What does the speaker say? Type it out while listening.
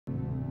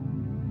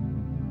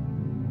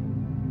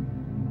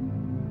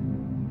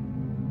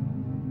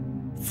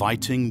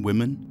Fighting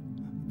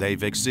women?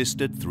 They've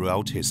existed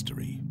throughout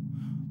history.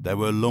 There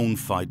were lone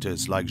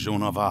fighters like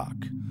Joan of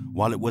Arc,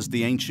 while it was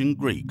the ancient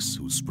Greeks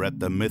who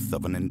spread the myth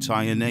of an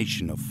entire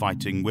nation of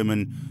fighting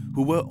women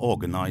who were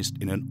organized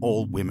in an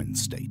all-women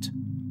state.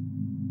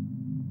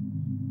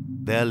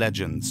 Their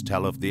legends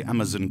tell of the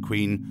Amazon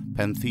queen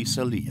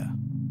Penthesilea.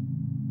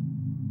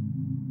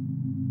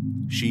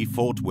 She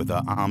fought with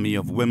her army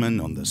of women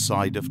on the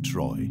side of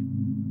Troy.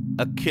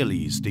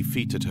 Achilles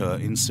defeated her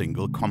in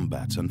single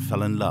combat and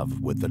fell in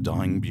love with the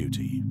dying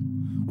beauty.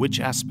 Which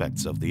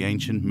aspects of the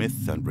ancient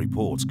myth and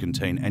reports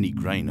contain any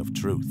grain of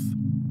truth?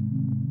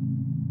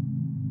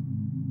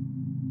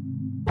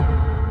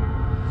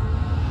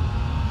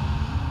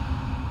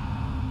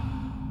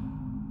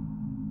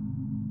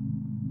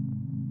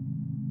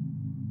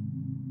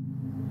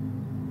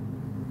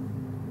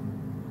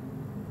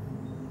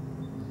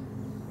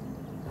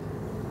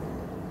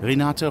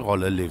 Renate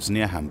Rolle lives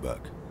near Hamburg.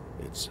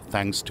 It's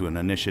thanks to an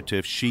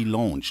initiative she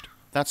launched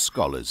that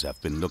scholars have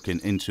been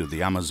looking into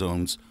the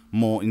Amazons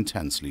more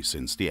intensely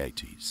since the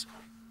 80s.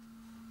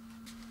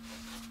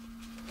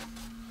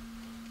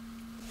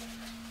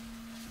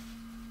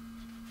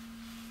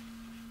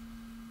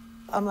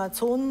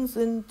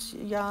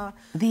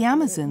 The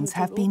Amazons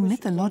have been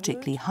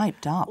mythologically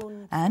hyped up,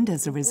 and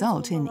as a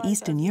result, in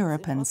Eastern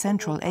Europe and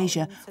Central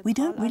Asia, we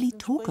don't really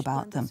talk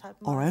about them,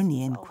 or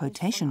only in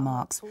quotation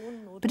marks.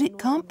 But it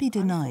can't be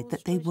denied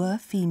that they were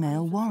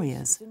female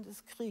warriors.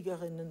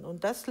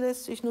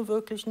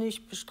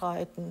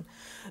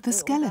 The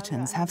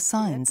skeletons have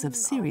signs of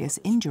serious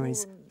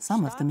injuries,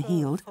 some of them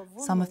healed,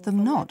 some of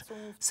them not,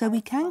 so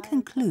we can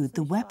conclude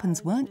the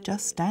weapons weren't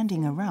just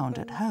standing around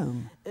at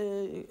home.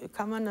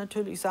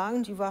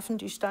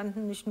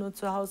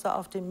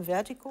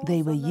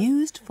 They were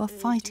used for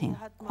fighting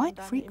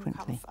quite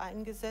frequently.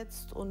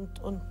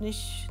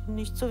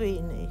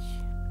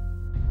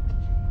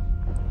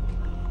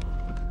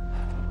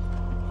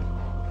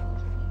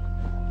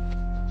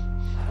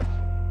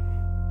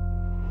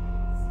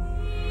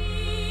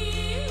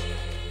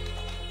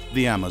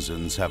 The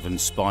Amazons have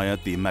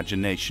inspired the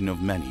imagination of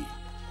many.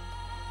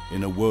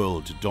 In a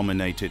world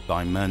dominated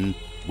by men,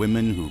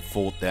 women who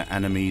fought their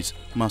enemies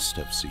must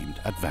have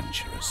seemed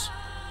adventurous.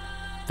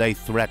 They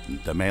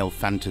threatened the male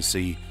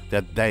fantasy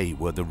that they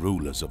were the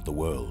rulers of the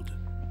world.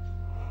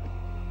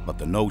 But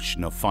the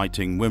notion of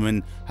fighting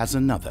women has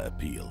another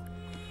appeal,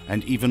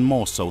 and even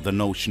more so the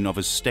notion of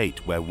a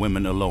state where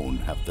women alone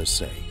have the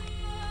say.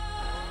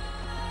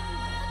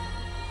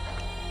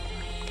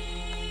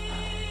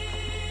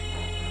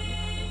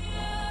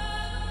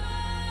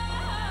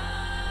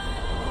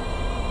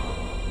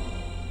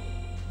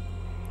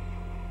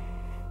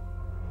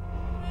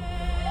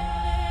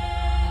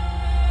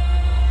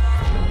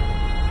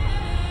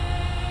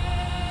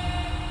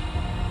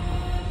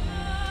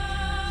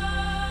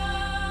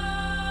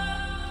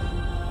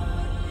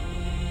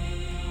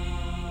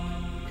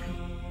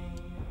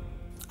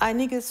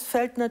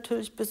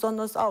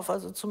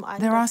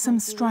 There are some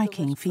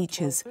striking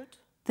features.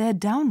 They're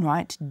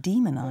downright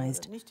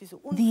demonized.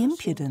 The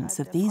impudence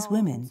of these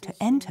women to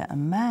enter a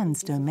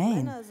man's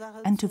domain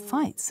and to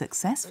fight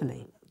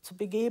successfully.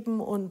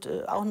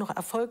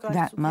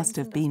 That must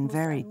have been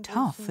very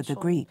tough for the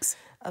Greeks.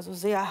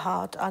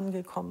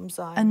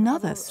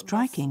 Another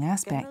striking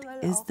aspect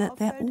is that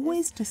they're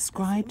always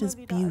described as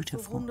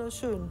beautiful.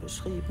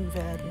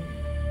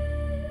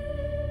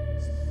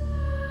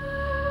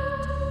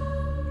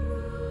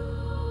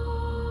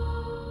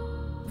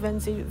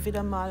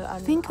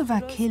 Think of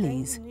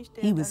Achilles.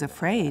 He was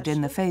afraid in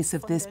the face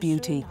of this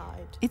beauty.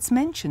 It's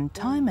mentioned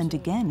time and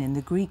again in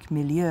the Greek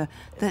milieu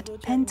that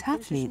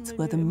pentathletes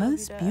were the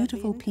most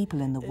beautiful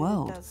people in the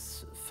world.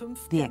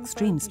 The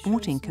extreme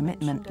sporting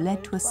commitment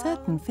led to a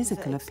certain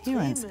physical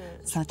appearance,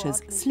 such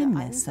as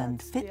slimness and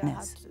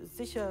fitness.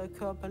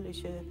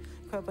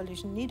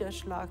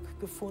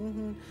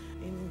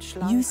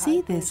 You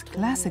see this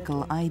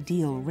classical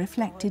ideal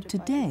reflected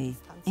today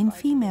in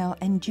female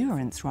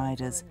endurance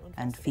riders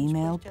and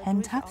female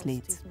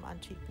pentathletes.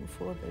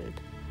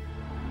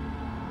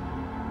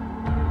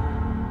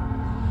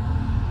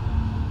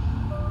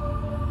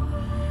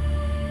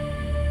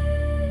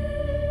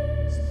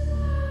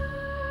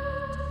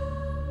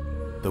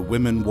 The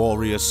women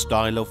warriors'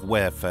 style of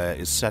warfare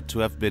is said to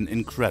have been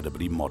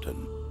incredibly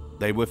modern.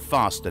 They were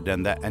faster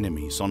than their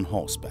enemies on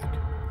horseback.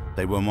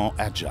 They were more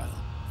agile,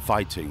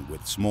 fighting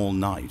with small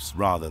knives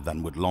rather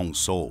than with long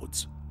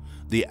swords.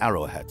 The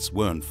arrowheads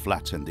weren't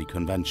flat in the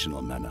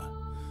conventional manner.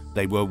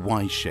 They were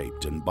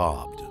Y-shaped and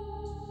barbed.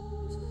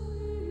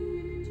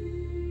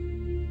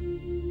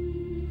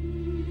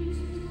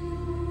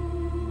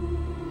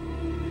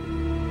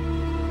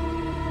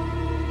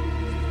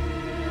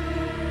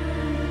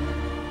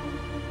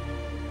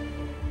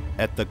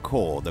 At the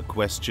core, the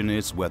question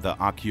is whether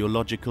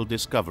archaeological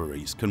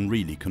discoveries can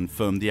really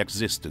confirm the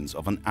existence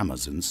of an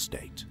Amazon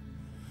state.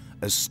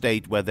 A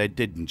state where they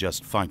didn't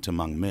just fight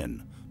among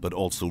men, but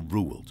also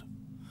ruled.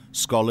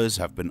 Scholars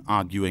have been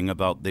arguing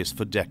about this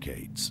for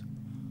decades.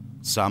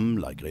 Some,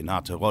 like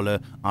Renate Rolle,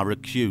 are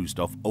accused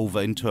of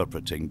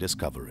over-interpreting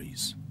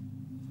discoveries.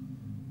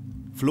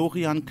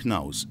 Florian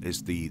Knaus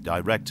is the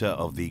director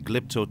of the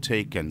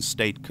Glyptothek and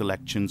State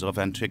Collections of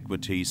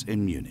Antiquities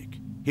in Munich.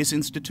 His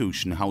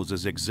institution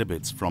houses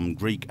exhibits from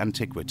Greek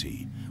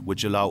antiquity,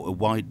 which allow a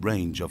wide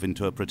range of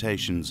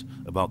interpretations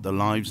about the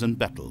lives and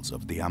battles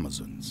of the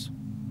Amazons.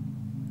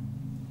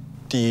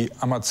 The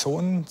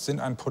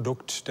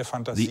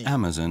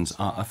Amazons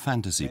are a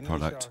fantasy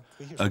product,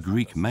 a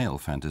Greek male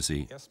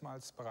fantasy.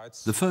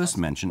 The first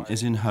mention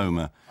is in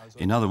Homer,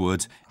 in other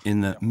words,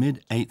 in the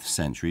mid-8th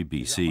century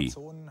BC.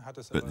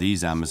 But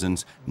these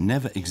Amazons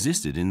never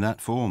existed in that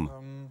form.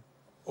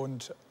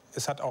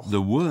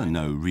 There were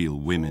no real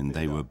women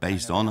they were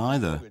based on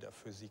either.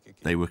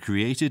 They were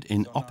created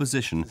in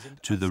opposition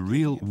to the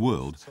real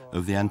world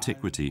of the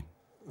antiquity.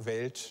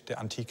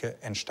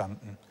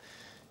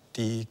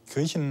 The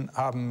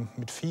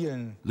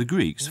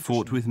Greeks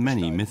fought with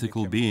many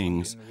mythical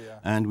beings,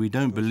 and we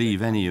don't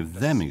believe any of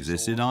them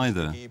existed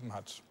either.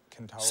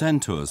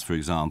 Centaurs, for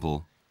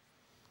example.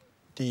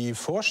 The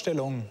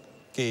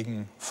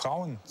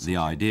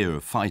idea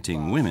of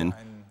fighting women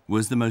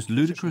was the most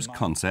ludicrous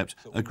concept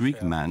a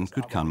Greek man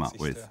could come up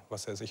with.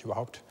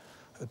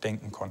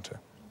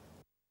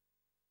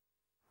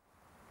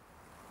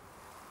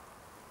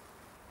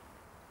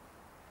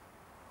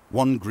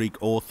 One Greek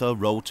author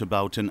wrote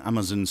about an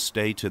Amazon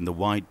state in the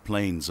wide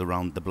plains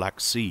around the Black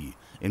Sea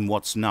in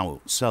what's now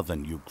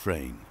southern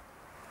Ukraine.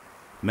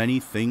 Many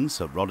things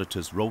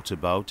Herodotus wrote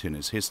about in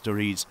his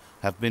histories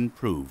have been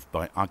proved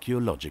by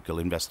archaeological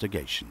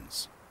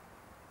investigations.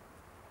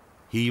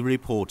 He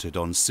reported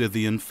on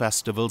Scythian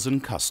festivals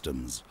and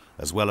customs,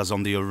 as well as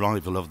on the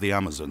arrival of the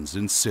Amazons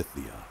in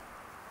Scythia.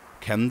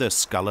 Can the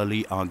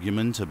scholarly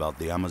argument about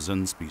the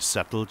Amazons be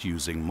settled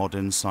using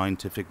modern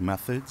scientific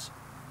methods?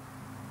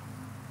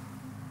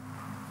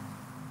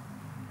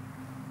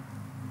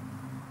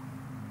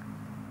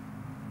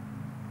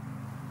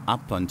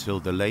 Up until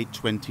the late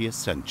 20th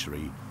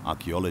century,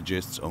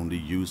 archaeologists only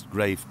used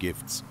grave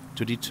gifts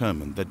to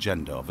determine the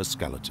gender of a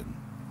skeleton.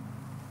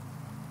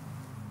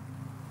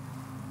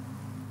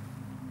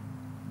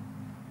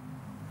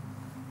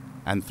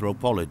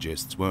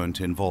 Anthropologists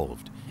weren't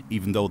involved,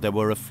 even though there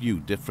were a few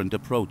different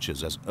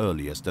approaches as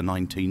early as the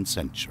 19th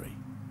century.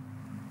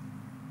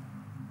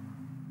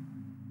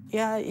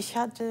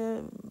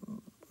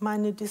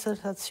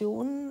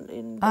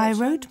 I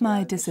wrote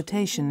my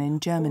dissertation in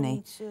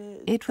Germany.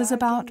 It was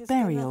about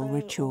burial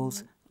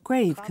rituals,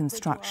 grave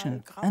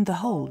construction, and the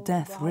whole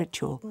death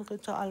ritual.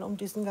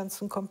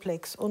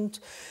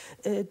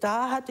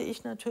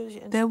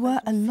 There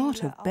were a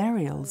lot of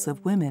burials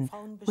of women,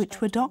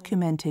 which were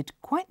documented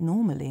quite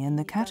normally in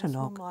the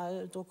catalogue.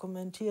 I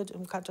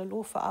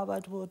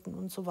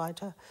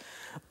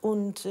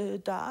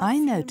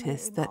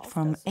noticed that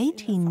from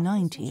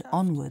 1890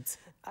 onwards,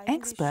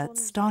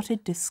 experts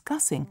started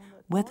discussing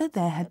whether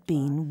there had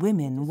been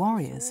women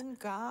warriors.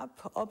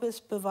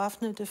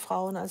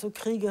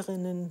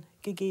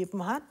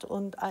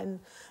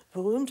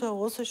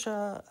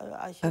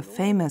 A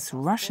famous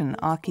Russian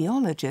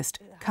archaeologist,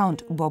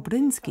 Count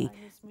Bobrinsky,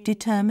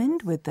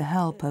 determined with the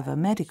help of a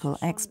medical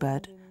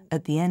expert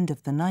at the end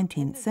of the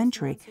 19th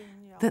century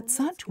that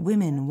such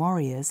women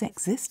warriors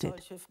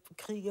existed.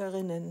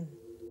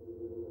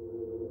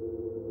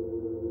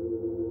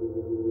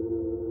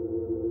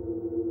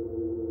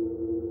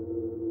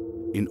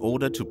 In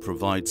order to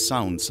provide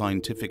sound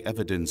scientific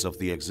evidence of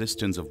the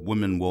existence of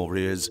women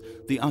warriors,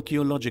 the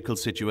archaeological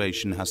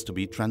situation has to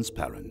be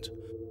transparent.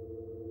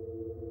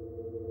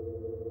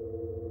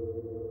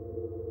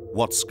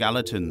 What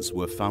skeletons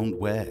were found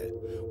where?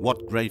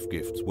 What grave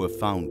gifts were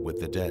found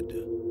with the dead?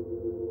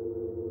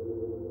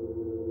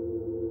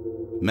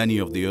 Many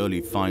of the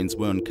early finds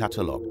weren't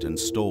catalogued and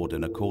stored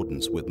in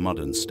accordance with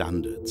modern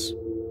standards.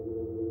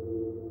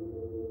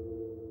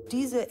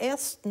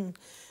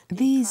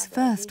 These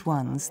first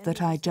ones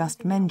that I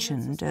just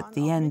mentioned at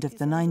the end of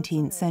the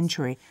 19th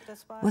century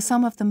were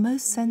some of the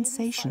most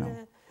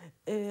sensational.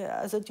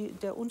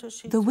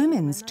 The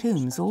women's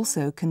tombs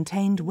also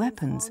contained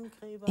weapons,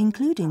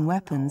 including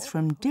weapons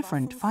from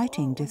different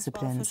fighting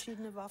disciplines,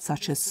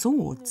 such as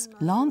swords,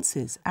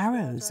 lances,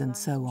 arrows, and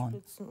so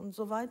on.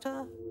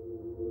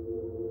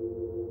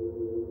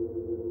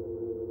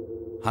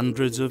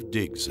 Hundreds of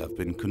digs have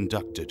been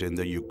conducted in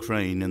the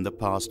Ukraine in the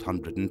past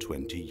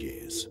 120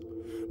 years.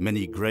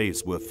 Many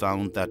graves were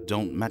found that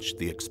don't match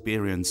the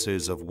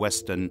experiences of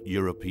Western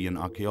European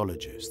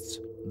archaeologists.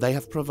 They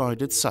have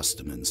provided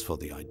sustenance for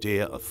the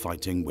idea of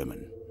fighting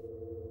women.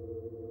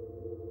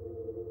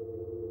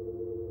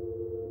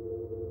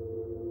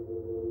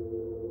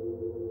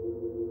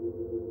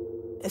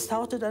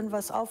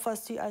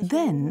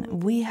 Then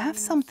we have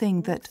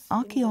something that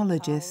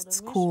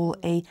archaeologists call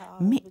a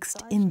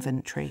mixed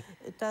inventory.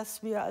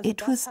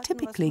 It was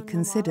typically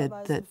considered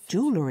that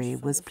jewellery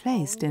was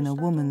placed in a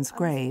woman's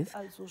grave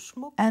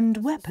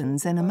and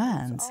weapons in a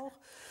man's.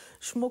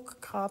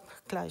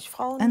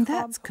 And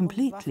that's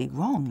completely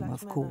wrong,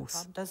 of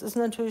course.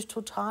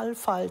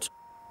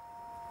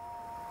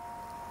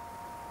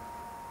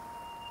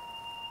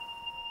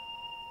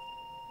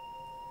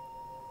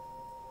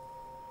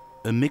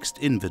 A mixed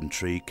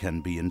inventory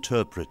can be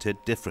interpreted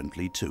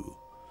differently too.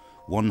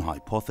 One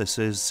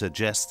hypothesis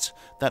suggests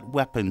that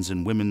weapons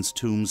in women's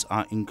tombs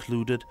are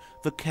included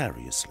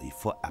vicariously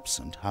for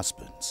absent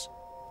husbands.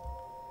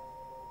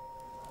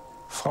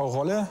 Frau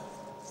Rolle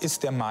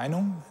ist der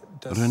Meinung,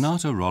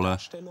 Renata Roller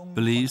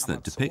believes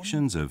that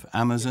depictions of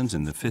Amazons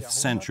in the 5th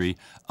century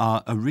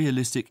are a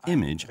realistic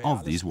image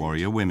of these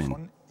warrior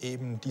women.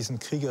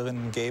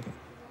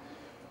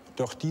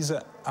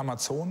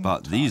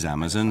 But these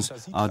Amazons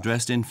are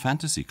dressed in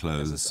fantasy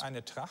clothes.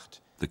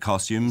 The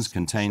costumes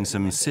contain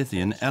some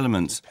Scythian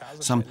elements,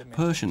 some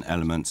Persian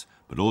elements,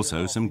 but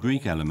also some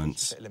Greek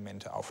elements.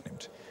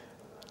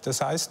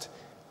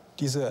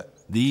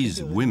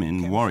 These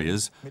women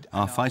warriors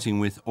are fighting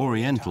with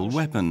oriental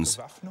weapons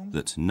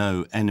that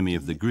no enemy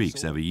of the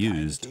Greeks ever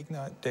used.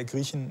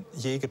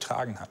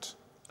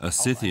 A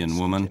Scythian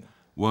woman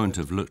won't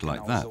have looked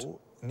like that.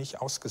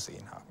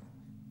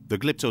 The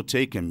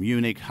Glyptothek in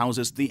Munich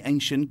houses the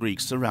ancient Greek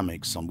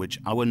ceramics on which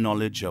our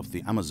knowledge of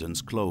the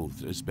Amazons'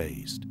 clothes is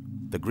based.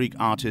 The Greek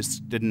artists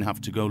didn't have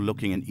to go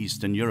looking in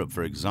Eastern Europe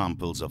for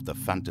examples of the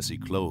fantasy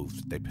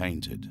clothes they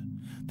painted.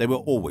 They were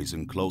always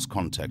in close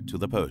contact to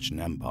the Persian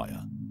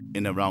Empire.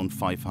 In around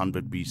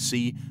 500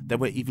 BC, there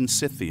were even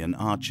Scythian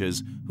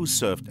archers who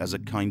served as a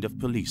kind of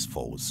police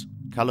force.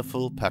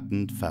 Colorful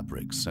patterned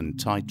fabrics and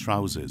tight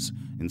trousers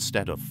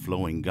instead of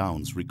flowing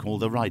gowns recall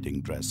the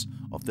riding dress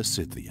of the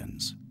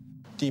Scythians.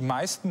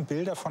 Most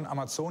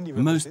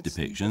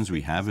depictions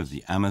we have of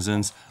the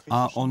Amazons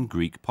are on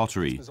Greek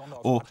pottery,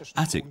 or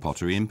Attic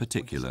pottery in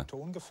particular.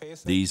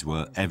 These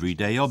were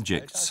everyday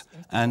objects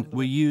and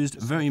were used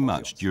very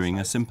much during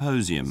a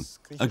symposium,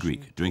 a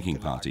Greek drinking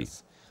party.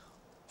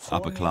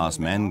 Upper-class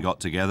men got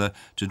together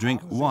to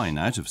drink wine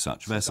out of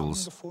such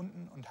vessels.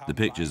 The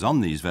pictures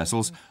on these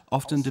vessels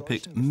often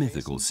depict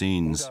mythical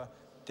scenes.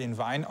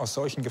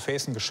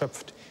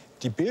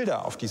 Die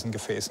Bilder auf diesen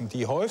Gefäßen,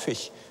 die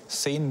häufig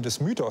Szenen des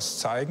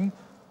Mythos zeigen.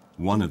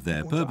 One of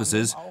their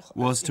purposes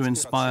was to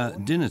inspire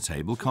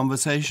dinner-table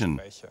conversation.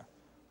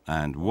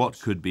 And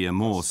what could be a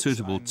more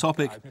suitable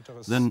topic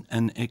than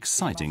an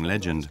exciting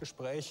legend?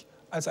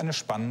 Als eine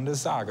spannende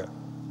Sage.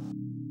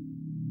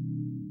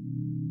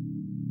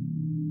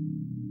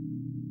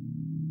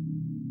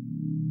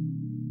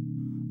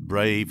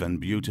 Brave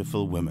and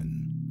beautiful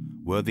women.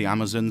 Were the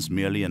Amazons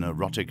merely an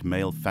erotic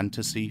male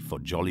fantasy for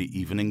jolly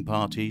evening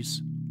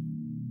parties?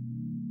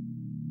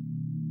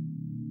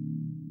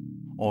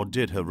 Or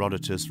did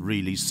Herodotus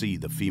really see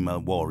the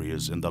female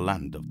warriors in the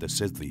land of the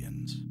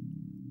Scythians?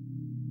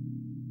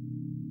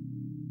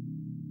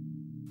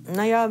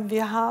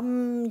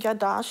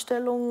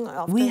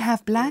 We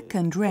have black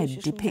and red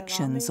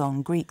depictions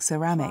on Greek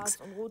ceramics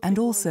and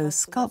also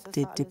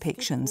sculpted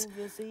depictions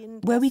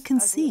where we can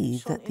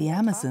see that the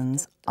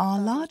Amazons are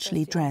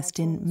largely dressed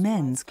in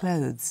men's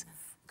clothes.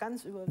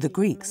 The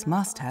Greeks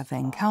must have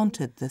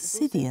encountered the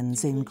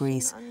Scythians in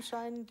Greece,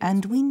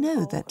 and we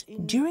know that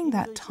during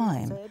that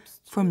time,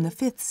 from the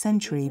 5th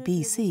century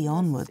BC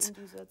onwards,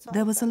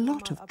 there was a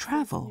lot of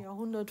travel.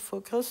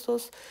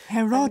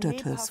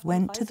 Herodotus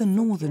went to the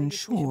northern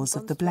shores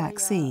of the Black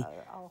Sea,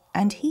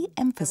 and he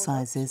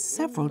emphasizes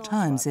several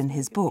times in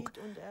his book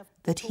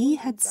that he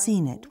had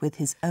seen it with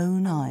his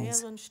own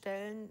eyes.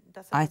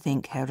 I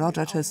think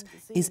Herodotus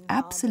is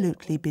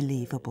absolutely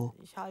believable.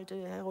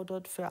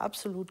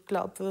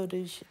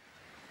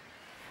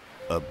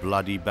 A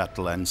bloody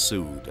battle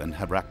ensued, and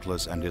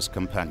Heracles and his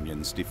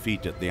companions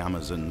defeated the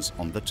Amazons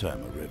on the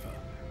Terma River.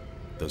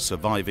 The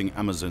surviving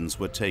Amazons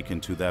were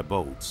taken to their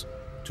boats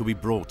to be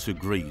brought to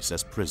Greece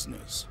as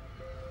prisoners.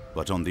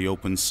 But on the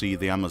open sea,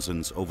 the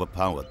Amazons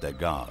overpowered their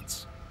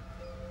guards.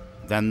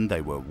 Then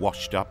they were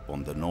washed up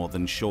on the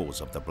northern shores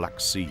of the Black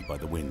Sea by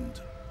the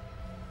wind.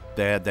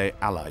 There they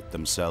allied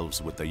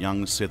themselves with the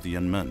young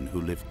Scythian men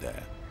who lived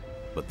there.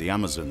 But the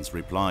Amazons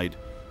replied,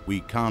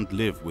 "We can't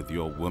live with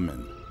your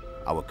women.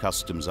 Our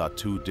customs are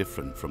too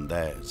different from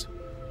theirs.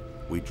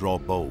 We draw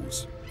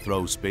bows,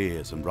 throw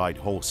spears and ride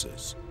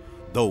horses.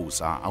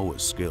 Those are our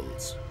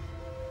skills.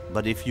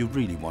 But if you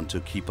really want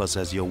to keep us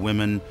as your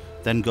women,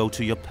 then go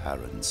to your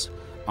parents.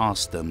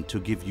 Ask them to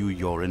give you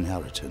your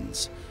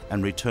inheritance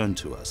and return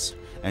to us,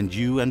 and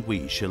you and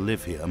we shall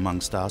live here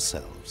amongst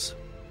ourselves."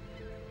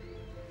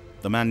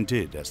 The men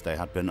did as they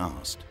had been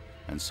asked,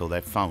 and so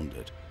they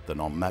founded the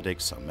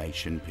nomadic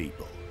Sarmatian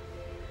people.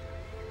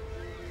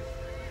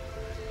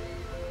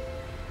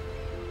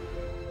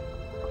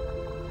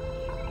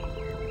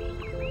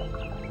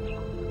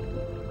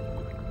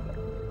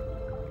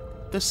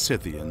 The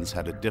Scythians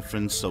had a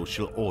different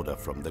social order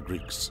from the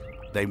Greeks.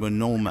 They were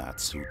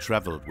nomads who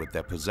traveled with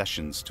their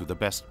possessions to the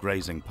best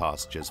grazing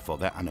pastures for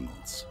their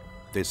animals.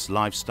 This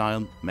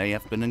lifestyle may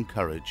have been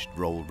encouraged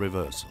role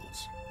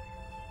reversals.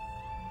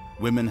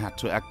 Women had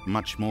to act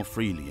much more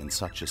freely in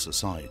such a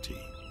society.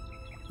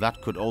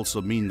 That could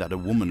also mean that a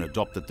woman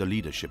adopted the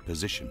leadership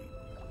position.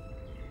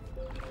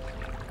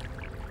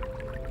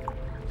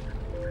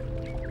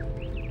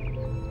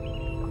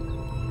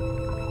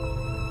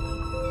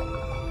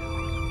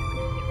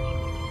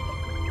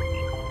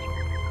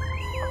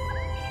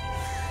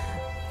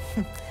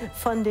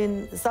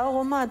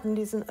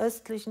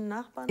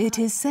 It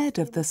is said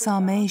of the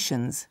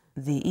Sarmatians,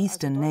 the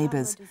eastern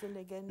neighbors,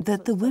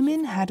 that the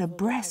women had a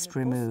breast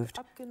removed.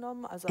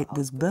 It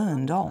was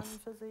burned off.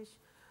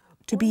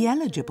 To be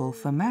eligible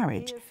for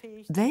marriage,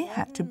 they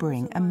had to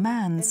bring a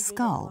man's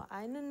skull,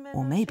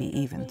 or maybe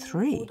even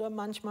 3.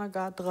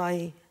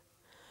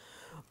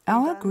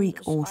 Our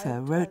Greek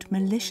author wrote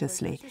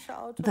maliciously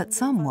that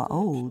some were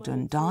old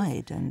and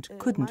died and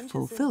couldn't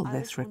fulfill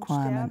this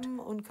requirement.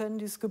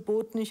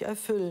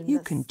 You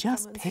can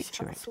just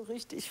picture it.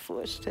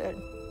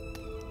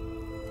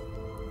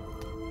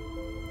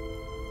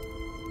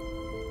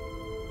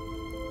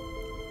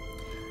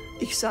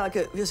 Ich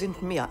sage, wir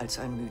sind mehr als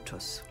ein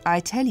Mythos. I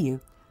tell you,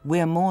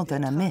 we're more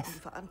than a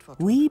myth.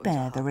 We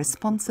bear the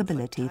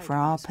responsibility for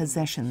our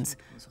possessions,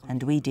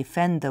 and we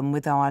defend them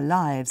with our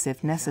lives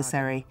if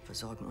necessary.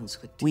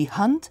 We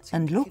hunt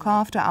and look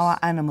after our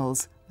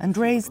animals and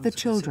raise the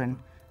children.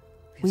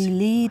 We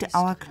lead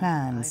our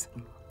clans.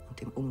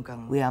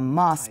 We are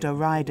master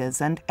riders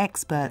and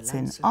experts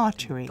in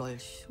archery,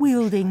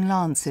 wielding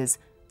lances,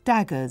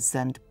 daggers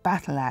and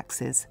battle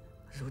axes.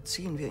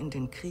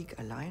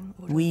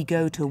 We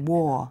go to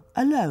war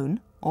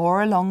alone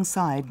or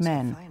alongside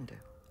men.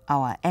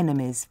 Our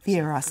enemies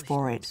fear us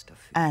for it,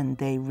 and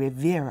they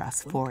revere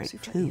us for it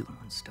too.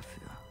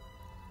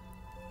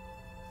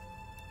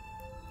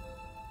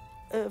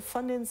 The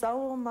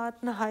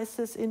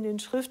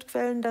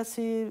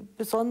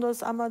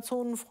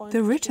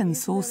written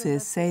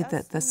sources say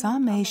that the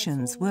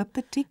Sarmatians were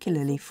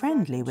particularly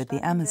friendly with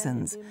the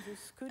Amazons,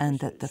 and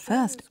that the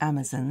first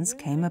Amazons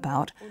came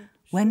about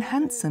when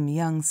handsome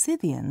young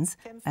Scythians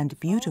and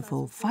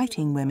beautiful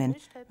fighting women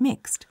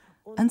mixed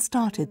and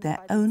started their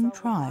own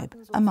tribe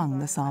among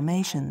the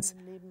Sarmatians.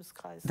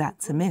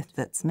 That's a myth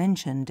that's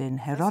mentioned in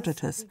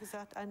Herodotus.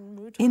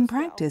 In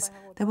practice,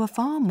 there were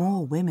far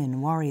more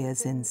women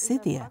warriors in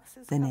Scythia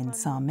than in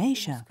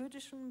Sarmatia,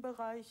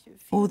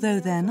 although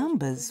their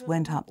numbers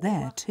went up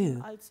there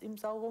too.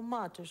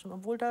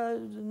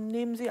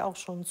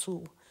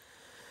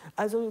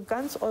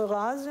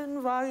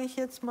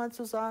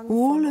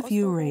 All of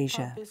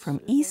Eurasia,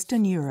 from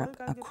Eastern Europe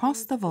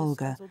across the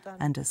Volga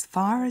and as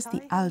far as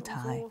the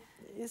Altai,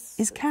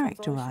 is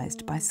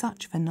characterized by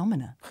such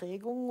phenomena.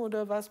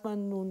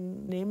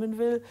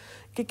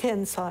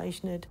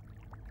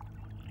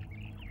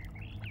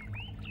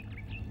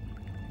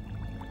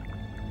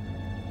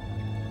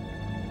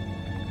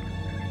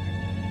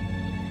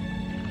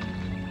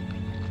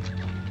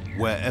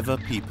 Wherever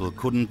people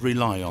couldn't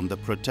rely on the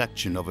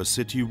protection of a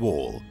city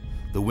wall,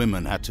 the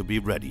women had to be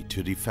ready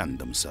to defend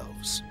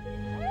themselves.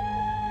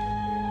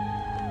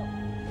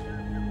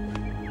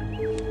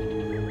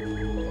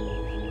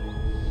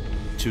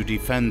 To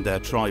defend their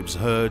tribe's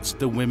herds,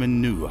 the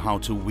women knew how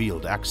to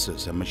wield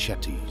axes and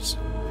machetes.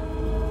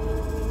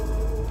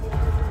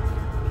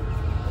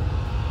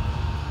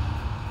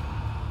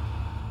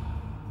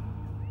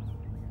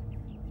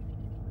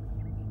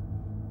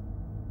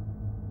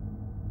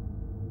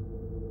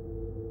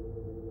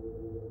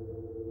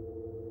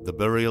 The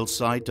burial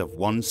site of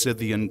one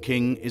Scythian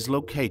king is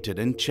located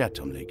in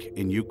Chetomnik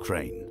in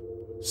Ukraine.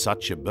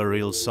 Such a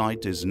burial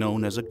site is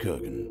known as a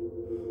kurgan.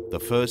 The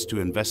first to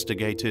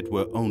investigate it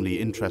were only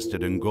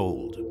interested in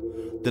gold.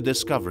 The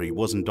discovery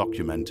wasn't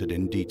documented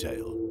in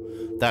detail.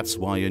 That's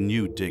why a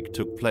new dig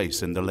took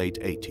place in the late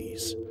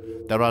 80s.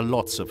 There are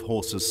lots of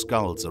horses'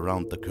 skulls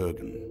around the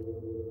kurgan.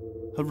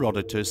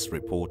 Herodotus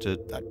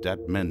reported that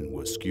dead men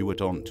were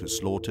skewered onto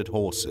slaughtered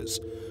horses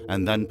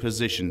and then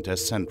positioned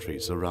as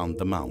sentries around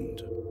the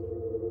mound.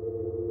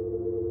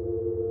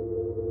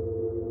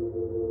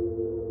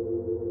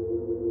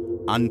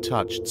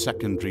 Untouched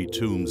secondary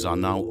tombs are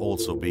now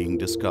also being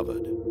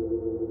discovered.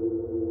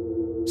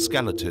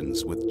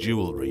 Skeletons with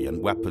jewelry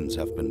and weapons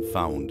have been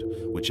found,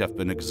 which have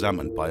been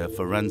examined by a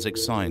forensic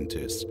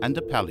scientist and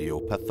a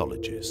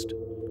paleopathologist.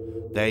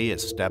 They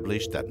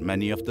established that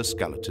many of the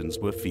skeletons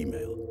were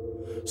female,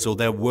 so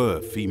there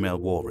were female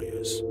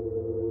warriors.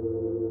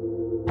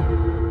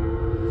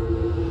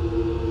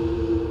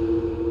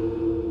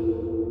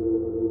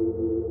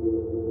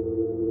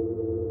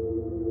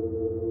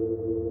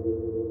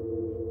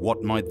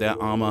 What might their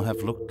armor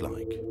have looked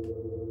like?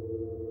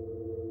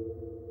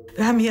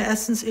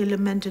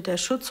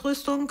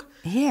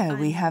 Here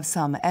we have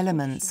some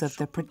elements of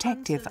the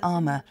protective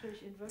armor,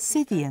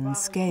 Scythian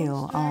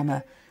scale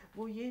armor.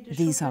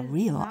 These are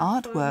real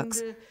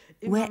artworks,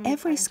 where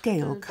every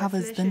scale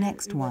covers the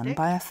next one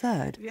by a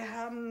third.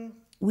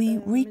 We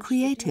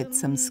recreated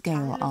some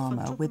scale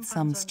armor with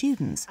some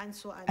students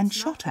and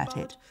shot at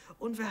it.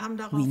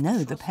 We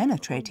know the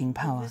penetrating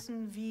power.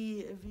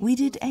 We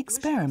did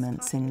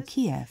experiments in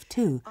Kiev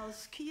too,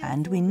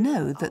 and we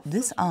know that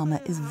this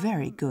armor is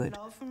very good.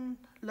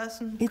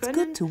 It's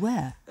good to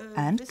wear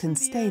and can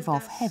stave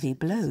off heavy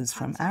blows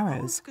from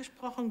arrows.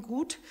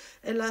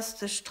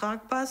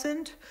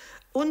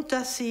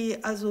 This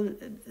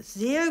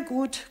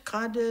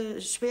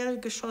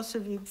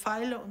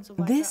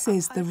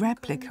is the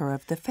replica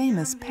of the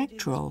famous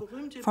pectoral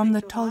from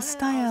the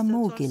Tolstaya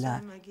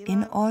Mogila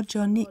in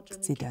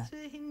Ordzhonikidze.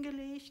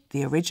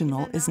 The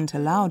original isn't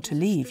allowed to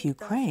leave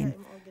Ukraine.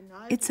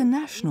 It's a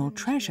national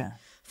treasure.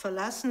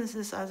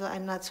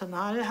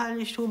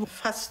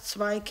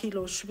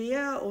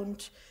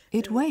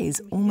 It weighs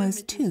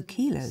almost 2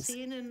 kilos.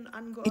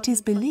 It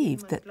is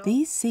believed that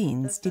these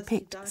scenes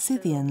depict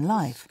Scythian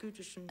life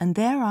and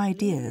their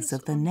ideas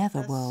of the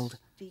netherworld.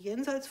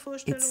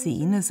 It's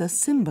seen as a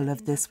symbol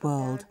of this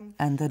world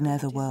and the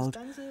netherworld,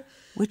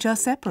 which are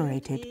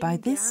separated by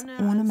this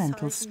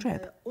ornamental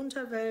strip.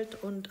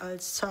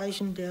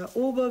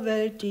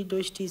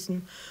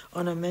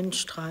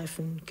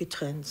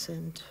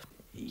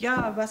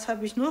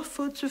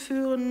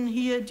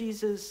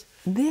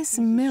 This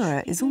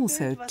mirror is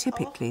also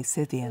typically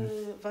Scythian.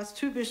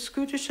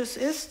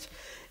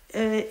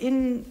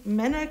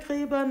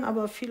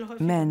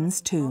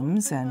 Men's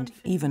tombs, and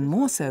even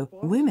more so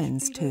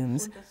women's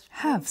tombs,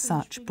 have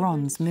such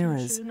bronze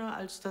mirrors,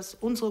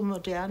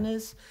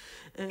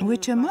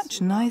 which are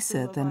much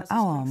nicer than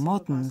our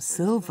modern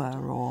silver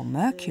or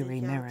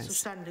mercury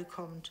mirrors.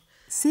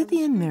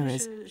 Scythian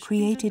mirrors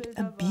created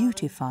a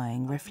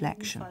beautifying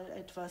reflection.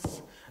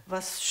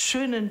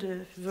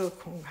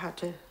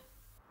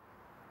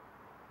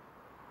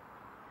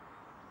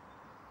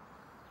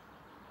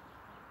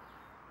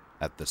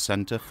 At the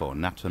Center for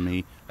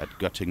Anatomy at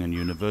Göttingen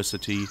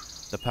University,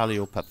 the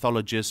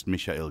paleopathologist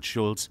Michael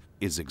Schulz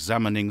is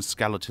examining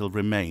skeletal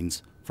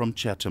remains from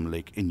Chertom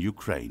Lake in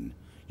Ukraine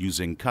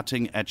using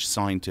cutting-edge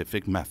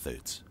scientific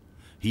methods.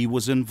 He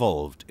was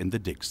involved in the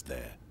digs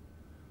there.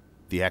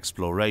 The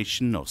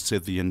exploration of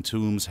Scythian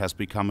tombs has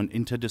become an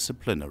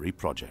interdisciplinary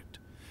project.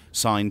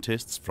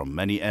 Scientists from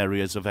many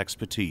areas of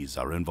expertise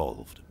are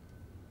involved.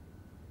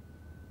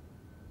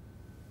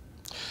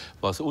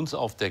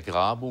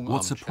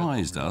 What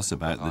surprised us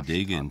about the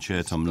dig in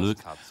Chertom Lake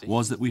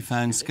was that we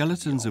found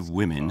skeletons of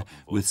women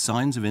with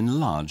signs of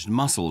enlarged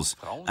muscles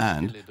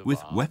and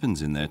with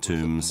weapons in their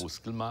tombs.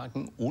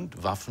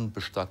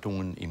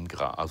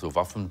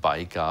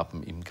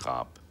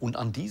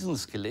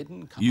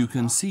 You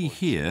can see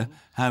here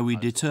how we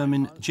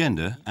determine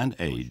gender and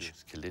age.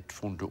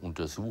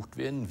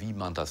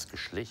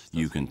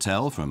 You can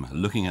tell from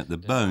looking at the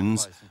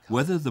bones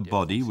whether the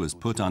body was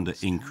put under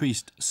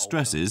increased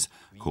stresses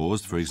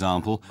caused, for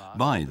example,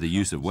 by the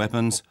use of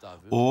weapons,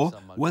 or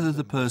whether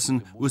the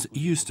person was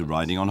used to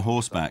riding on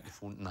horseback.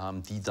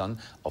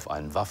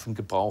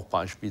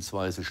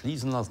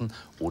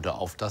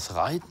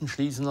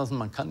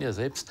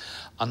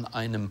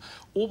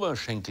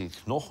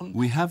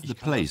 We have the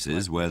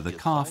places where the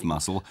calf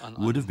muscle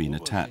would have been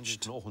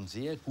attached.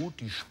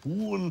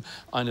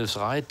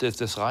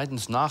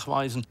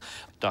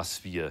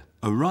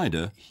 A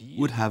rider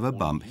would have a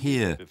bump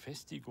here,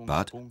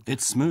 but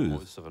it's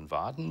smooth.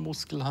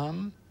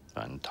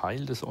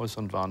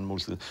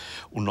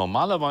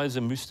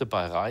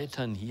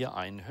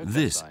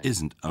 This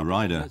isn't a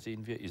rider.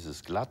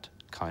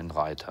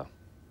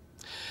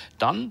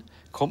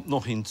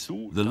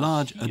 The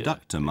large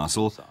adductor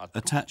muscle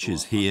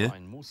attaches here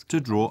to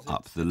draw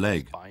up the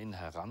leg.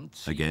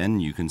 Again,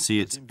 you can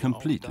see it's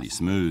completely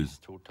smooth.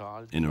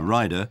 In a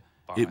rider,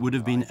 it would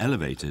have been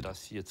elevated.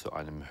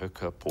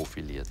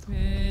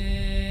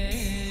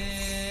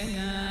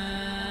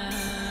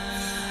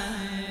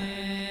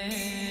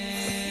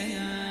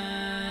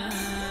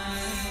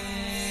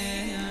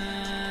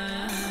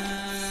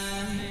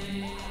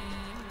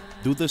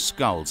 Do the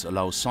skulls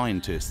allow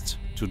scientists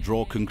to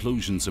draw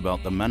conclusions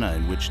about the manner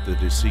in which the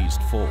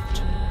deceased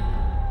fought?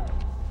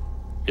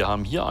 Here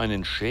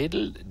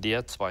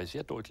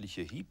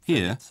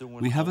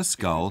we have a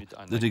skull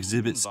that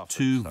exhibits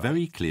 2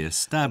 very clear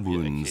stab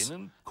wounds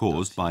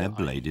caused by a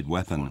bladed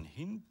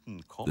weapon.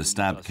 The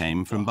stab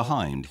came from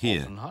behind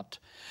here.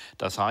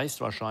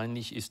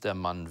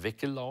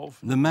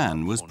 The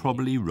man was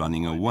probably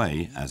running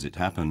away as it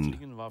happened.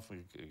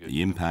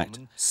 The impact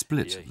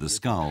split the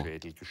skull.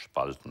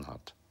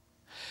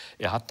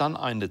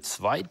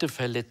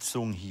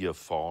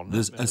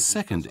 There's a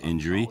second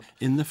injury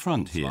in the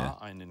front here.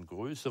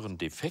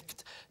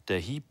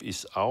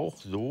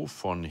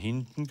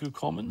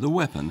 The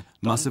weapon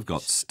must have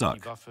got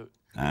stuck,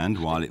 and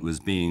while it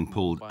was being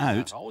pulled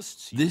out,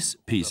 this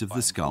piece of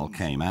the skull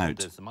came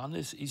out.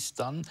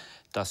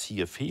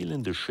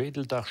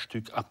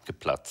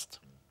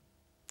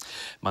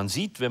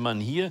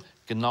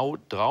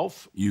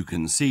 You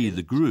can see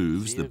the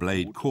grooves the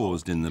blade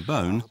caused in the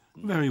bone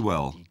very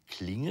well.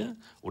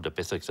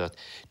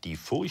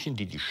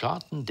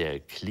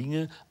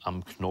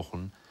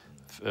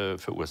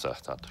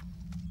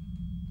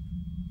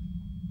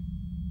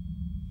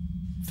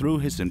 Through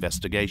his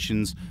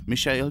investigations,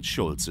 Michael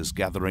Schulz is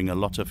gathering a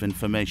lot of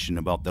information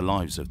about the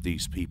lives of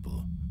these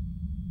people.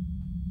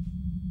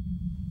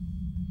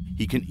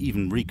 He can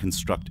even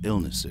reconstruct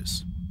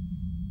illnesses.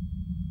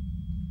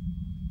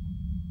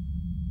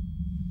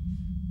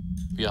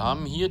 Here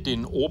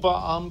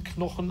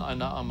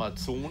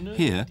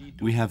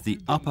we have the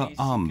upper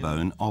arm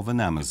bone of an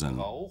Amazon.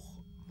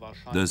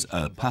 There's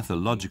a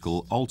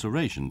pathological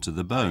alteration to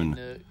the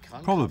bone,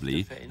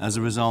 probably as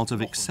a result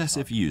of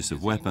excessive use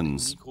of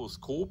weapons.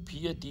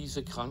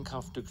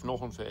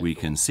 We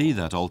can see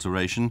that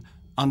alteration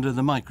under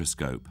the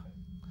microscope.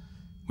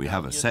 We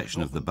have a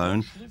section of the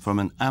bone from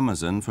an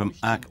Amazon from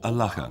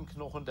Ak-Alacha.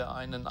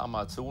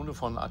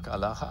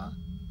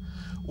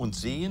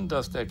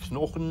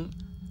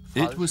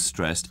 It was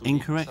stressed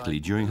incorrectly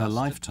during her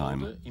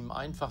lifetime.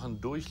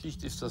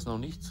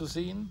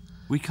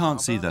 We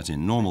can't see that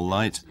in normal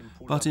light,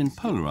 but in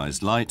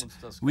polarized light,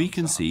 we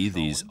can see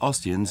these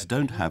osteons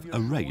don't have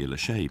a regular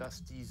shape.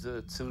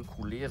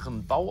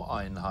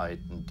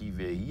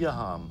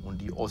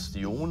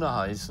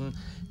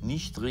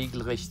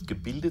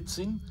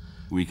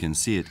 We can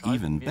see it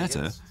even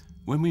better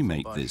when we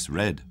make this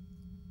red.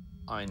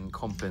 Ein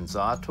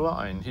Kompensator,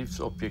 ein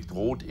Hilfsobjekt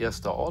rot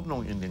erster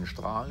Ordnung in den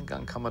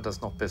Strahlengang, kann man das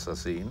noch besser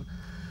sehen.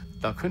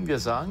 Da können wir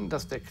sagen,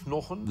 dass der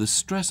Knochen the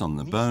stress on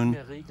the bone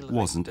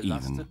wasn't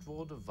even.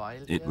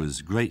 It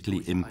was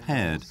greatly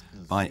impaired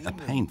by a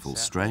painful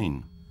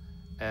strain.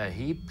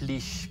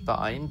 erheblich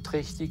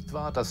beeinträchtigt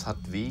war. Das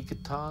hat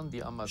wehgetan.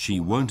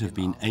 She won't have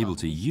been able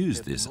to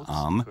use this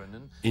arm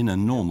in a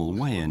normal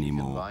way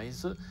anymore.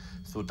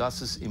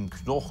 Sodass es im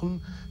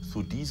Knochen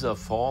zu dieser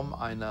Form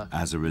einer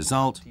As a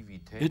result,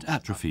 it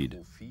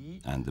atrophied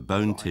and the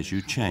bone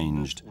tissue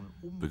changed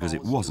because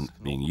it wasn't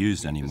being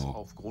used anymore.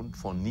 Aufgrund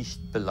von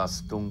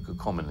Nichtbelastung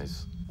gekommen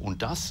ist.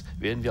 Und das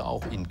werden wir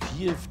auch in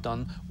Kiew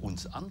dann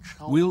uns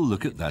anschauen. We'll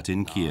look at that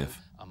in Kiev,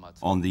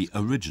 on the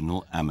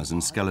original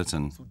Amazon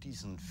skeleton.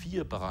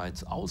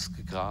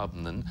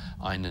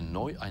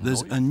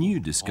 There's a new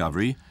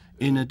discovery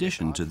in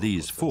addition to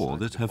these 4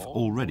 that have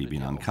already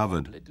been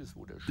uncovered.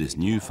 This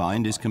new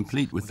find is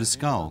complete with the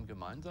skull.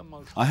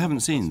 I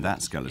haven't seen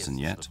that skeleton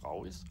yet.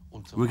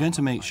 We're going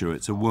to make sure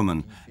it's a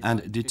woman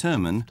and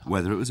determine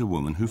whether it was a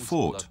woman who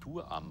fought.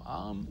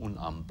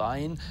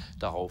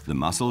 The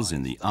muscles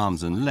in the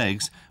arms and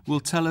legs will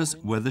tell us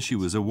whether she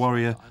was a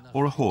warrior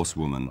or a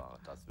horsewoman,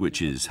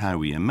 which is how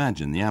we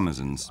imagine the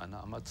Amazons.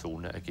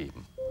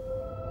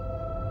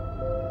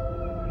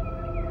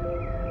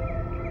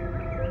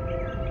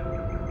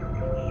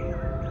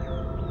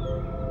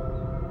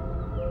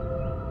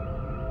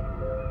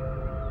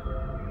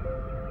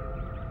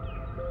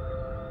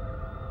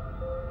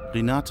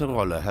 Renate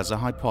Rolle has a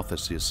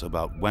hypothesis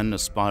about when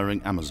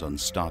aspiring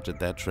Amazons started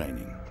their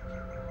training.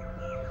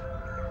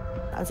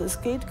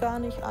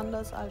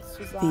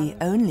 The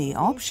only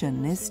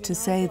option is to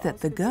say that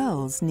the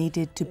girls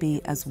needed to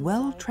be as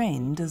well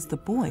trained as the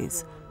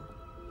boys.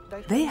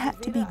 They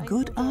had to be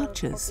good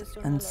archers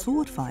and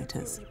sword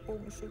fighters.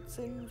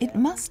 It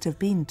must have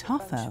been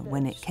tougher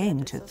when it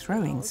came to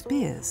throwing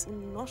spears.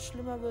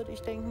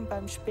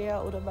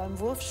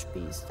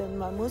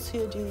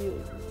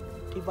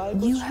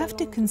 You have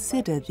to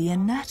consider the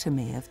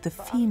anatomy of the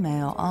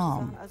female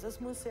arm.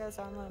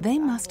 They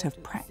must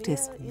have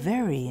practiced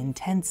very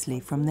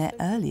intensely from their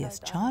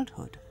earliest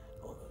childhood.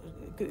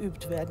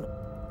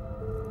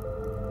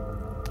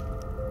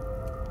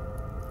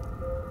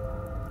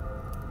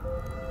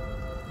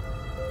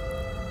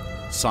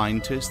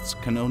 Scientists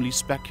can only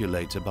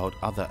speculate about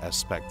other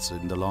aspects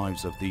in the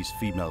lives of these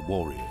female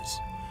warriors.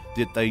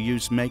 Did they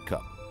use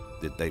makeup?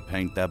 Did they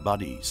paint their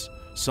bodies?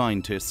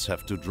 Scientists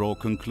have to draw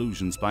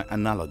conclusions by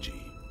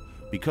analogy.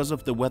 Because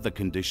of the weather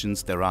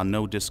conditions, there are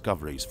no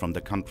discoveries from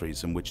the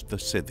countries in which the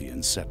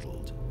Scythians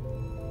settled.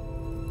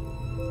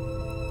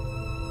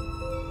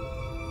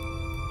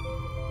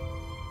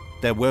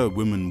 There were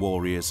women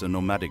warriors and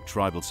nomadic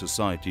tribal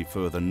society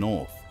further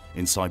north,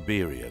 in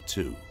Siberia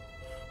too.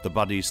 The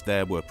bodies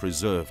there were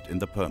preserved in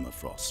the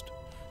permafrost.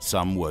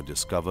 Some were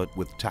discovered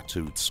with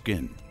tattooed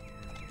skin.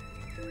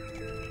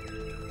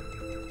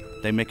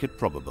 They make it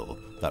probable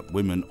that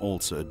women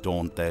also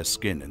adorned their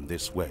skin in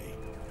this way.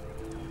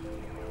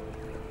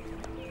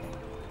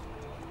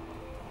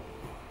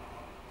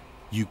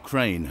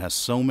 Ukraine has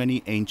so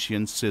many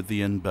ancient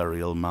Scythian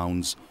burial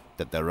mounds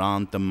that there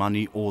aren't the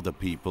money or the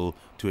people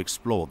to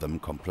explore them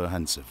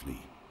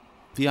comprehensively.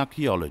 The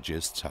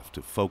archaeologists have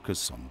to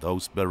focus on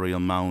those burial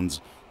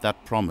mounds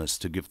that promise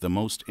to give the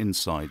most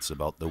insights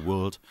about the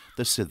world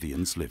the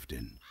Scythians lived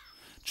in.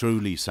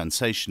 Truly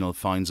sensational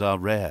finds are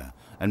rare,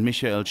 and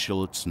Michael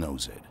Schultz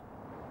knows it.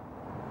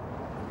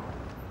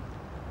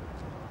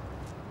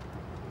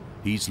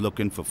 He's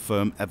looking for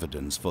firm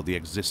evidence for the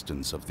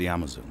existence of the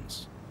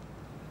Amazons.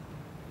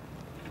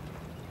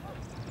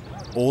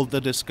 All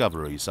the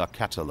discoveries are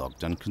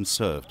catalogued and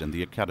conserved in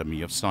the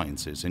Academy of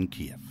Sciences in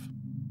Kiev.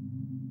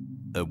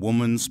 A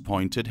woman's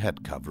pointed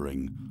head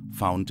covering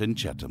found in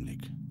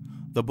Chetomnik.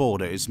 The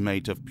border is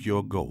made of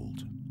pure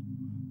gold.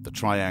 The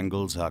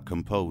triangles are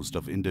composed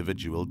of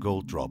individual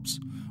gold drops,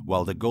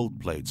 while the gold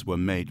plates were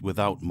made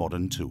without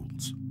modern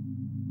tools.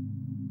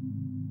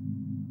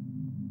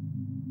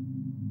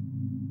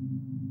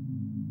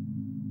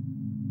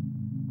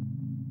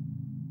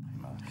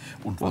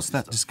 What's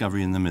that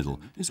discovery in the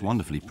middle? It's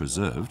wonderfully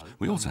preserved.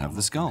 We also have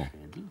the skull.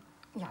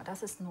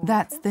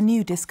 That's the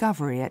new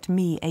discovery at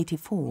Me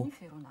 84.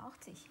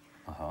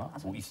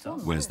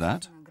 Where's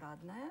that?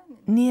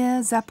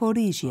 Near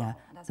Zaporizhia,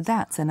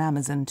 that's an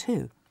Amazon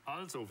too.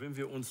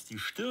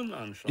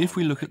 If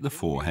we look at the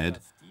forehead,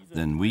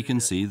 then we can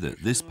see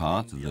that this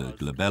part, the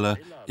glabella,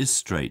 is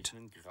straight.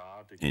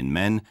 In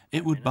men,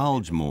 it would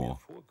bulge more.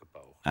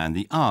 And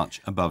the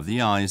arch above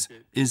the eyes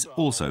is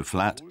also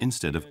flat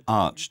instead of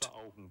arched,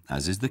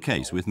 as is the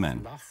case with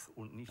men.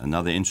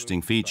 Another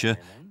interesting feature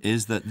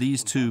is that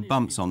these two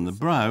bumps on the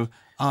brow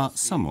are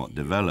somewhat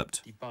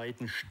developed,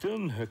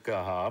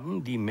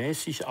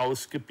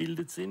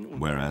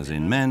 whereas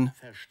in men,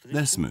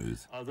 they're smooth.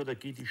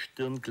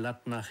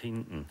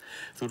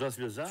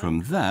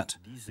 From that,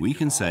 we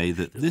can say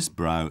that this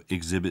brow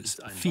exhibits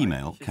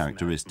female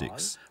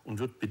characteristics.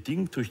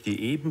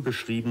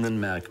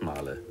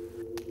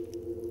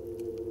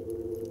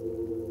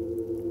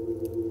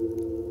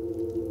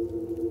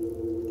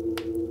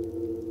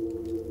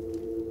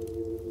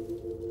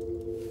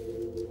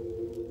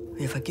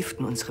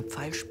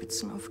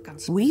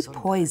 We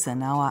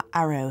poison our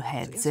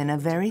arrowheads in a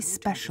very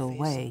special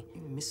way.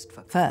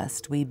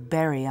 First, we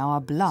bury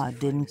our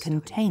blood in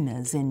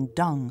containers in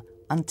dung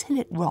until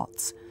it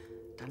rots.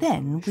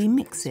 Then we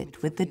mix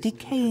it with the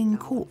decaying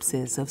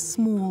corpses of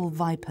small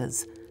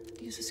vipers.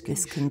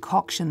 This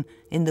concoction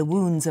in the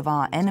wounds of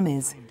our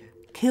enemies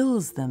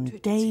kills them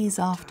days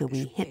after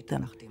we hit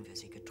them,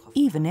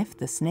 even if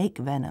the snake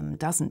venom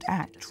doesn't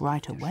act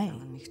right away.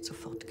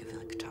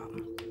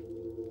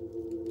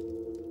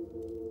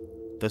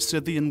 The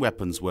Scythian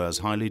weapons were as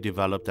highly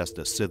developed as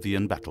the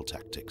Scythian battle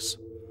tactics.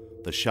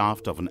 The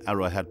shaft of an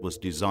arrowhead was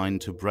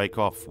designed to break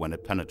off when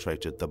it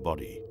penetrated the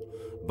body.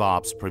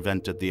 Barbs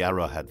prevented the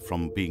arrowhead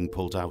from being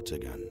pulled out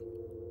again.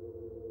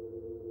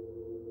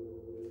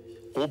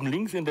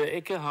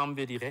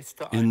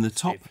 In the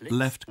top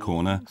left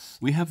corner,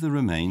 we have the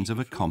remains of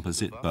a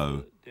composite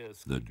bow,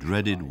 the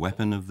dreaded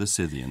weapon of the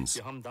Scythians.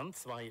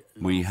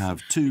 We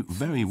have two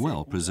very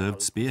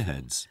well-preserved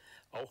spearheads.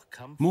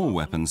 More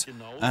weapons,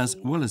 as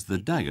well as the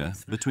dagger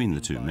between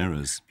the two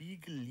mirrors.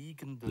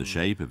 The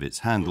shape of its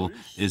handle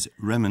is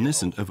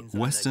reminiscent of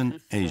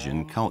Western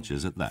Asian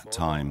cultures at that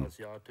time.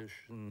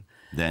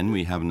 Then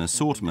we have an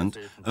assortment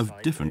of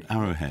different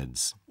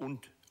arrowheads.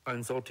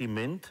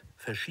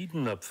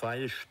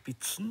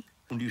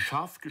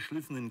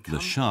 The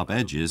sharp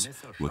edges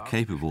were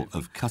capable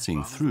of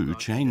cutting through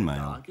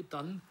chainmail.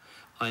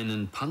 If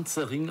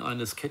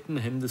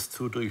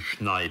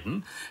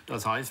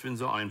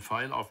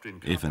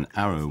an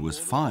arrow was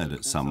fired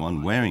at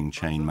someone wearing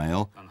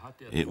chainmail,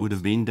 it would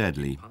have been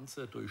deadly.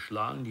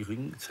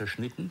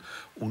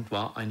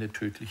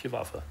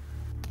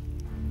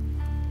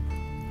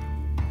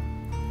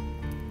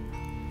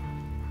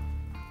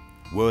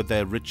 Were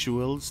there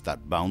rituals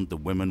that bound the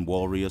women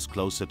warriors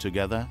closer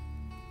together?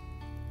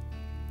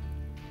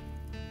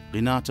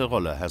 Renate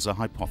Rolle has a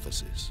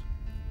hypothesis.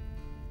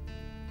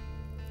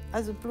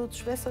 I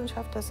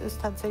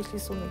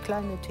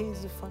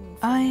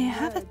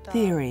have a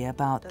theory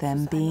about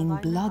them being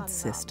blood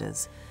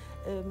sisters,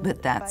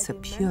 but that's a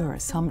pure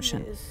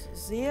assumption.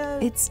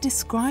 It's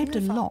described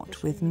a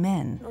lot with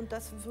men,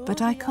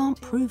 but I can't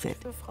prove it.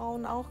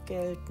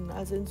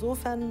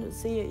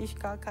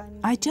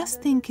 I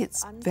just think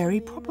it's very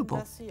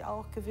probable.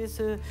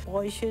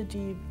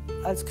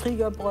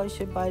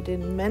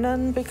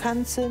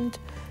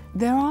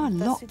 There are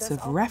lots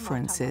of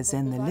references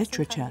in the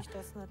literature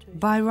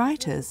by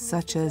writers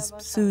such as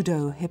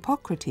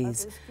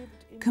Pseudo-Hippocrates,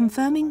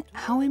 confirming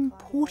how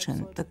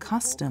important the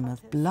custom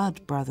of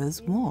blood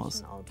brothers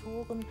was.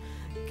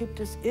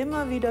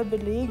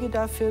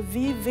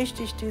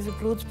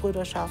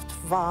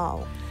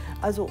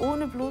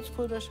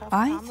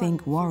 I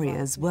think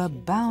warriors were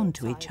bound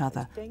to each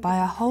other by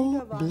a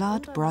whole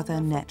blood brother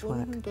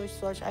network.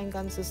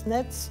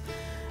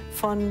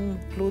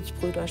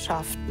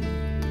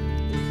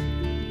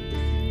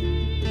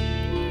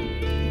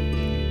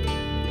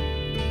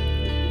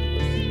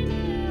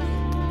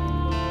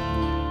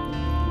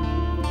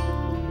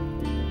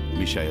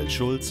 Michael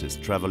Schulz is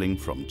traveling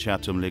from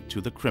Chertomlik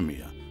to the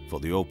Crimea for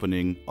the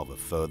opening of a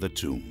further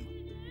tomb.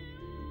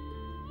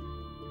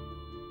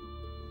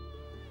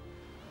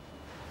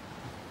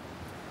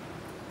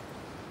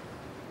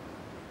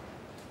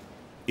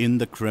 In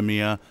the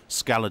Crimea,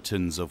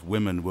 skeletons of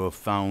women were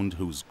found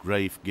whose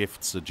grave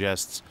gift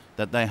suggests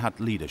that they had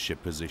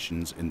leadership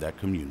positions in their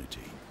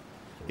community.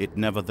 It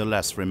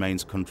nevertheless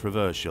remains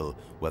controversial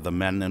whether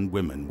men and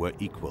women were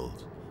equal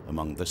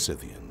among the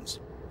Scythians.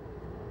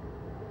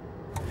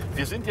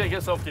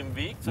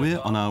 We're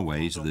on our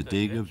way to the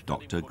dig of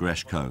Dr.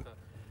 Greshko,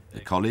 a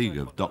colleague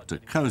of Dr.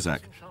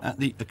 Kozak at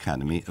the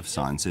Academy of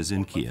Sciences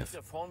in Kiev.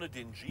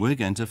 We're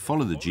going to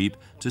follow the jeep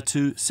to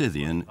two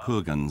Scythian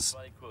kurgans.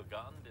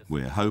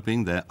 We're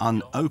hoping they're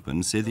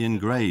unopened Scythian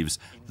graves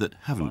that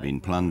haven't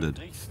been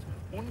plundered.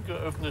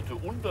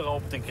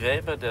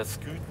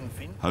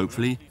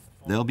 Hopefully,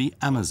 they'll be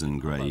Amazon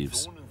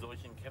graves.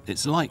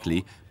 It's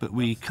likely, but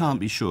we can't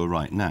be sure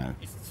right now.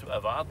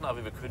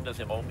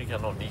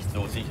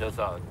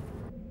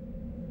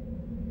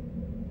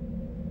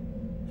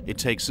 It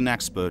takes an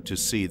expert to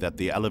see that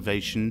the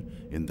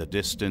elevation in the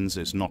distance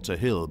is not a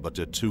hill but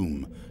a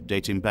tomb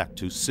dating back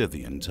to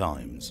Scythian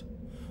times.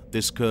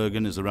 This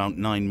kurgan is around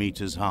 9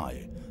 meters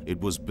high. It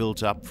was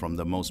built up from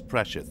the most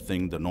precious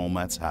thing the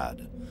nomads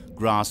had,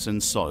 grass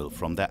and soil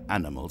from their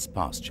animals'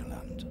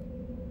 pastureland.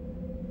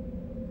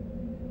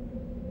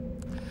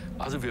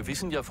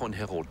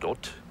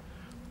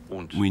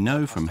 We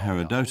know from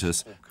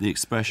Herodotus the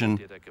expression,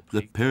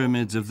 the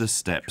pyramids of the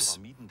steppes,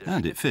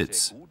 and it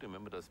fits,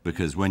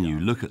 because when you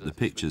look at the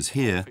pictures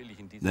here,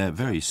 they're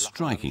very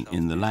striking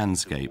in the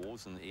landscape.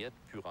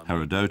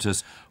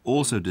 Herodotus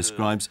also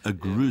describes a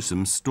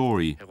gruesome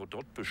story.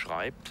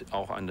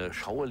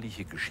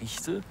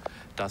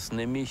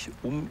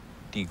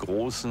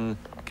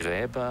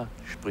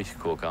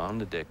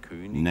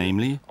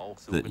 Namely,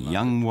 that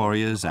young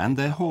warriors and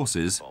their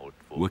horses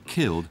were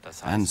killed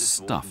and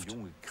stuffed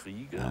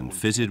and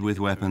fitted with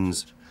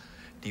weapons,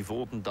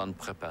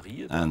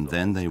 and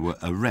then they were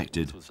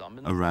erected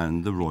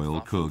around the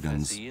royal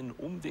kurgans.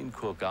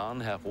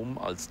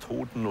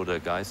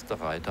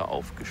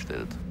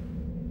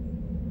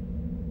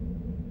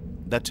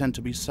 There tend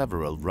to be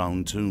several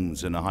round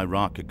tombs in a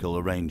hierarchical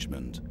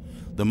arrangement.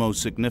 The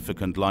most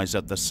significant lies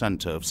at the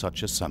center of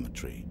such a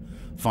cemetery.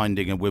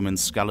 Finding a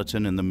woman's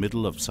skeleton in the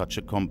middle of such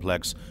a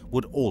complex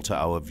would alter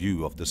our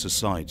view of the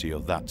society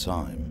of that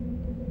time.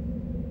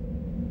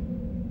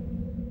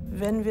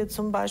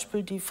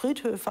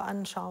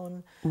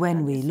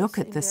 When we look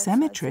at the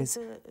cemeteries,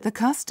 the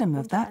custom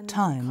of that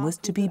time was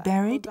to be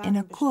buried in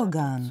a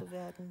kurgan.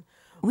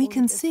 We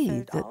can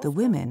see that the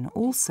women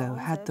also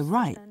had the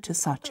right to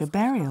such a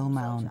burial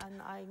mound.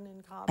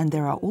 And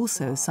there are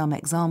also some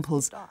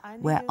examples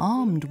where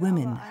armed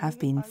women have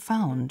been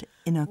found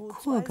in a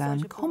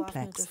kurgan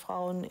complex.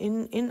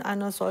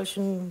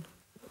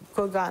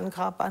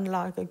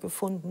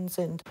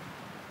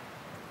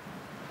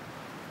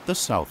 The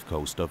south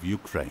coast of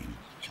Ukraine.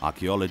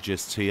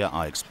 Archaeologists here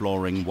are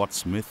exploring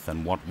what's myth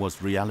and what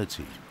was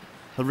reality.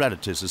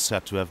 Herodotus is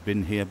said to have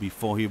been here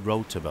before he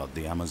wrote about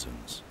the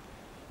Amazons.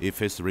 If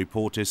his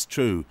report is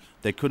true,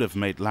 they could have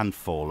made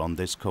landfall on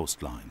this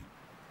coastline.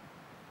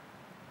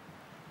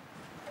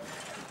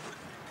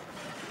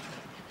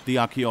 The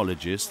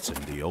archaeologists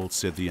in the old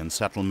Scythian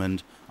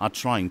settlement are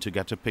trying to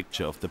get a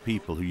picture of the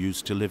people who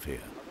used to live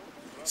here.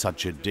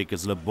 Such a dig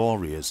is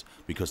laborious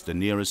because the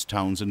nearest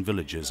towns and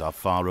villages are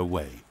far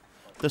away.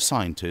 The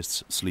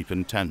scientists sleep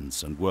in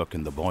tents and work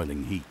in the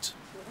boiling heat.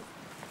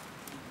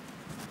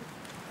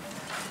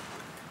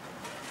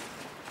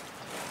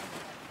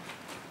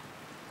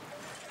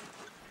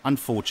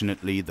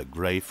 Unfortunately, the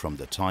grave from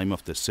the time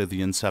of the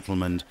Scythian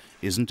settlement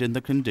isn't in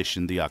the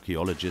condition the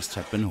archaeologists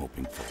had been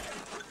hoping for.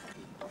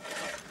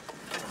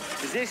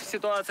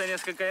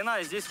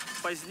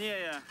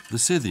 The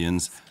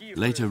Scythians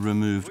later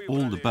removed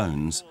all the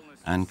bones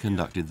and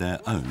conducted their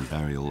own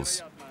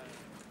burials.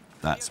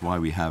 That's why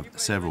we have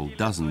several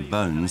dozen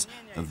bones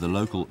of the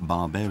local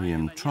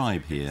barbarian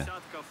tribe here.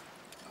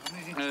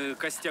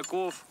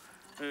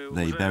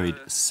 They buried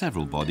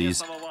several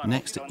bodies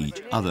next to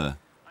each other,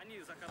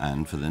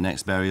 and for the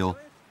next burial,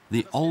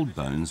 the old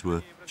bones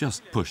were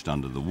just pushed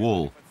under the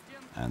wall,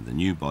 and the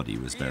new body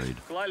was buried.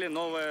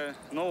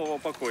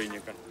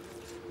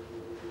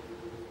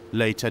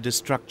 Later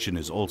destruction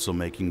is also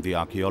making the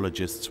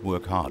archaeologists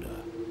work harder.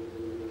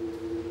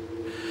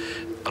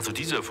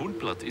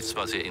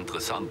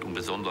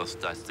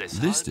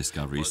 This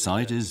discovery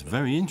site is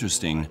very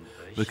interesting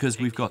because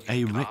we've got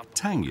a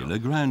rectangular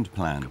ground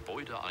plan,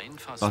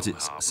 but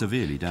it's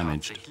severely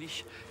damaged.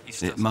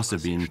 It must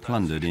have been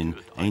plundered in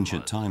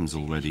ancient times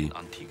already.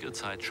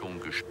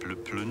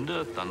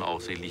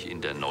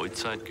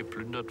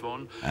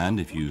 And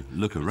if you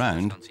look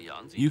around,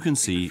 you can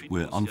see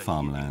we're on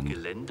farmland.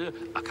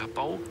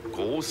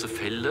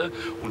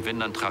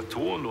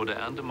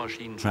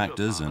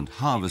 Tractors and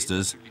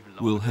harvesters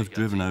will have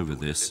driven over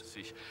this,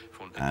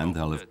 and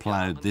they'll have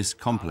ploughed this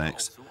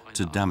complex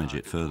to damage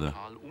it further.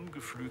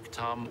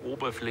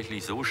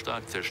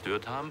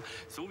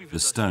 The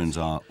stones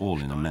are all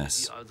in a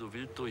mess.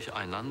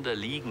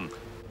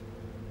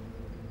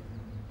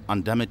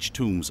 Undamaged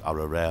tombs are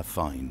a rare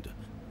find.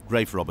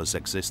 Grave robbers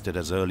existed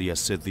as early as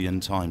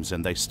Scythian times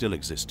and they still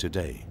exist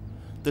today.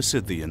 The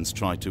Scythians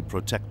tried to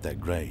protect their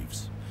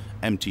graves.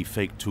 Empty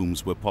fake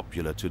tombs were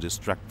popular to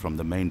distract from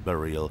the main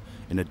burial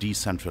in a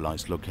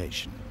decentralized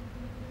location.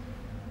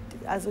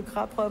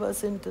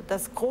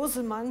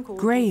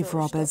 Grave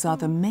robbers are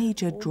the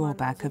major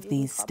drawback of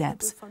these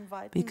steppes,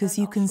 because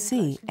you can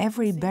see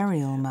every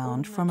burial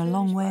mound from a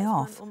long way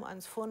off.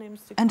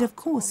 And of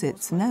course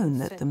it's known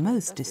that the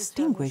most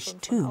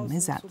distinguished tomb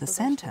is at the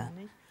center.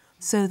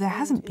 So there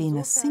hasn't been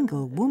a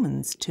single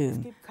woman's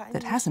tomb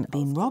that hasn't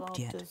been robbed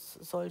yet.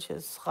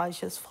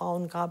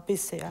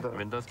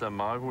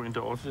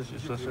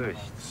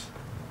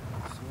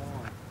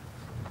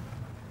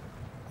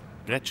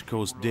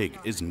 Grechko's dig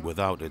isn't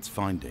without its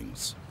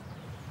findings.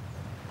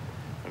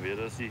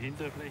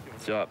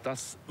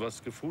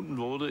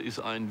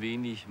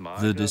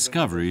 The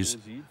discoveries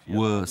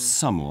were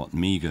somewhat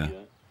meager.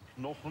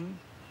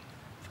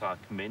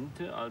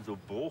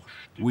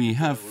 We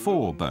have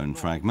 4 bone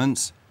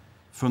fragments,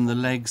 from the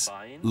legs,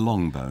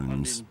 long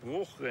bones.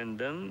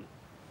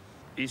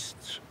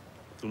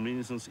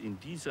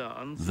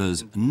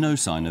 There's no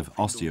sign of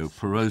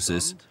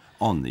osteoporosis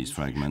on these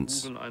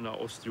fragments.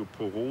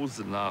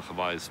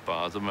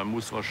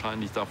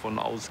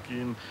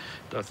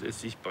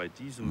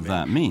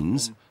 That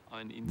means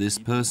this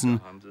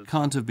person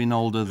can't have been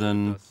older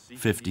than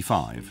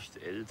 55.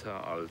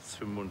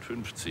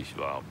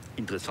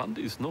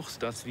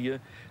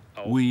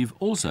 We've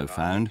also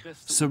found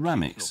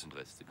ceramics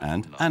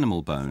and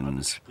animal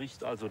bones.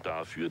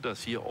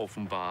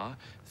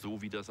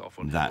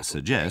 That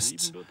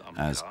suggests,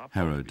 as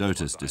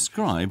Herodotus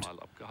described,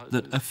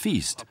 that a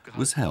feast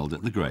was held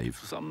at the grave.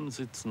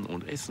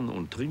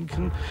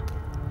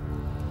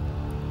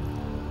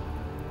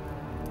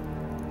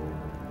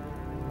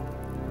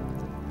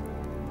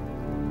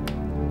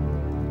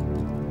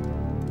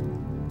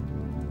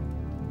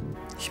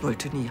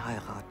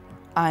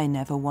 I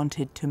never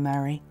wanted to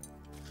marry.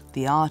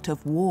 The art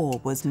of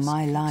war was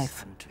my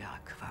life.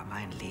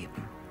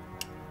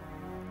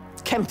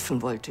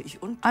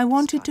 I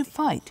wanted to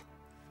fight,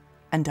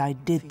 and I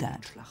did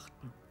that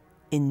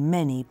in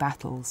many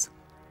battles,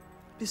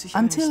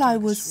 until I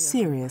was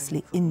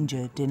seriously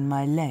injured in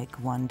my leg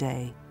one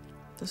day.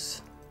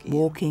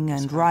 Walking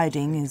and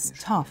riding is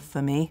tough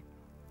for me.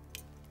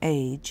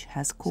 Age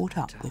has caught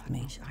up with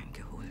me.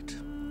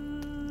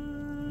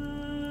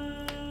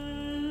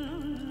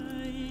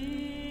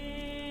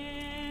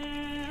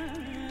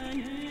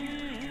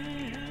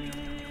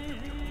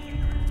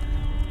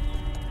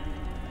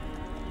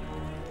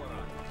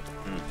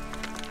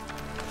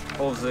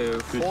 Of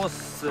the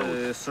 4th,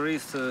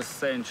 3rd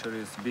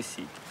centuries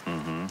BC.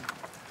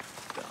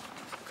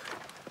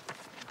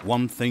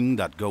 One thing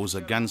that goes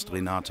against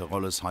Renate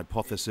Rolle's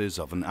hypothesis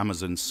of an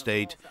Amazon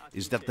state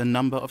is that the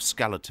number of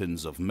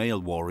skeletons of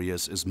male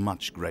warriors is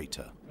much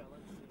greater.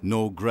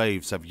 No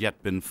graves have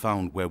yet been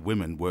found where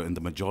women were in the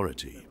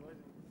majority.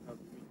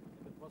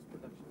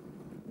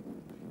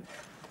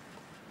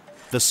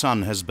 The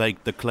sun has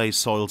baked the clay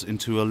soils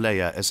into a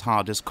layer as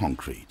hard as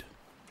concrete.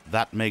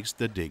 That makes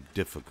the dig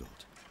difficult.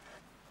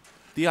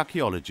 The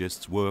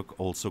archaeologists' work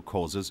also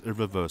causes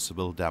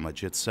irreversible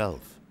damage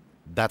itself.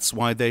 That's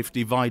why they've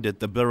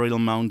divided the burial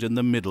mound in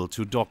the middle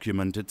to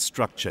document its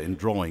structure in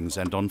drawings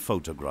and on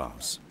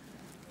photographs.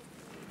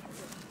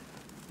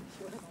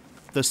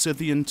 The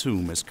Scythian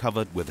tomb is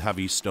covered with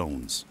heavy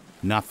stones.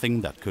 Nothing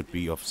that could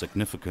be of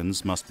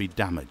significance must be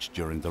damaged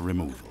during the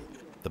removal.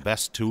 The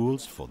best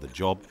tools for the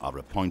job are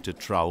a pointed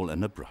trowel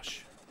and a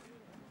brush.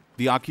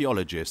 The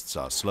archaeologists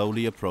are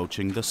slowly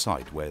approaching the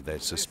site where they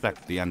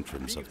suspect the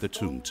entrance of the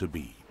tomb to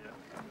be.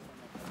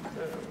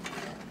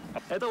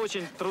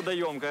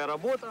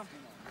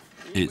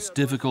 It's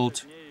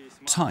difficult,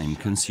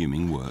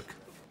 time-consuming work.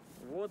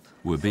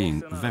 We're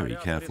being very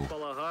careful.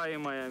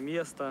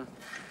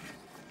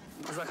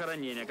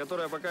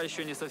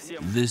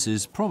 This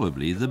is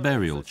probably the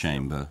burial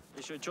chamber,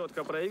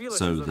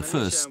 so the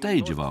first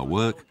stage of our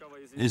work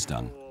is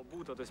done.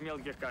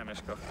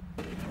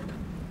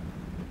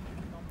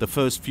 The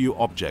first few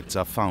objects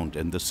are found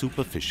in the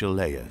superficial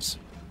layers.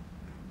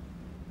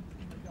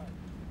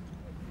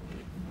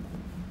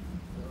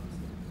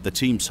 The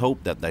team's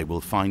hope that they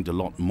will find a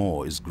lot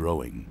more is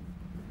growing.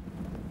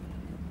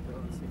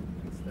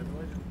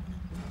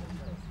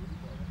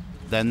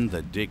 Then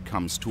the dig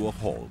comes to a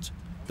halt.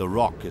 The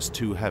rock is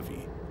too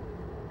heavy.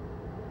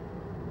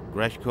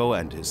 Grechko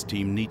and his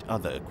team need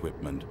other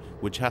equipment,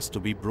 which has to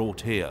be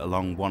brought here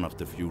along one of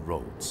the few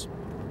roads.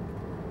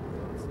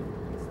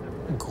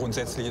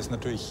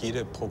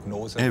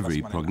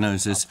 Every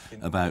prognosis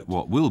about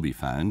what will be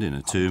found in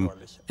a tomb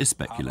is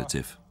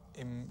speculative.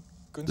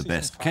 The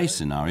best case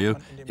scenario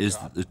is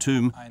that the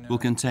tomb will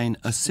contain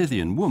a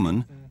Scythian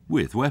woman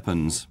with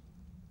weapons.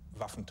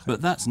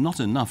 But that's not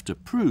enough to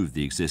prove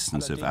the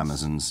existence of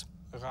Amazons.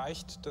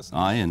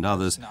 I and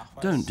others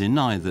don't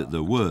deny that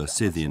there were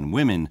Scythian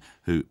women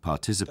who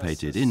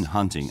participated in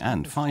hunting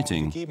and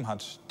fighting.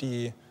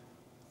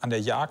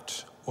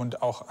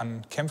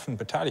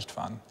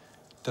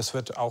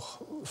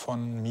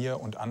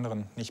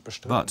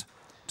 But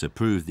to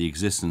prove the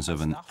existence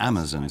of an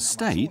Amazon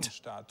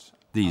state,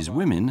 these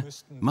women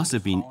must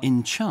have been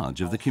in charge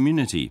of the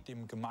community,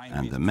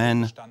 and the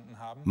men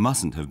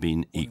mustn't have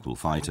been equal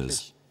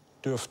fighters.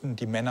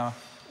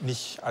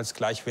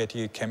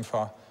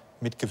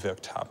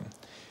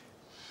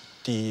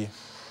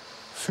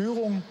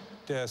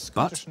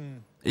 But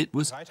it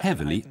was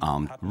heavily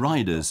armed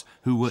riders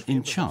who were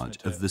in charge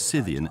of the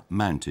Scythian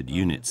mounted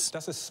units.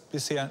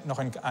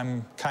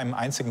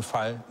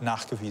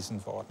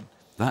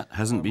 That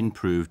hasn't been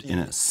proved in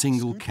a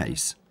single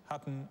case.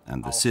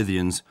 And the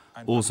Scythians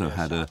also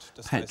had a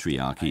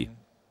patriarchy,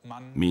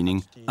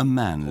 meaning a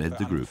man led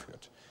the group.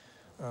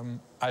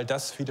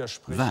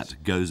 That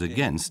goes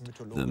against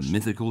the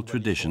mythical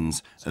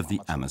traditions of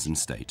the Amazon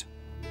state.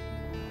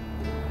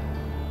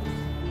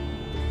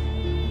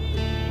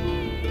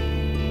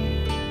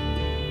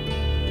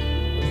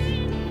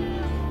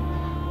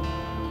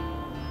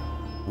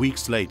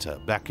 Weeks later,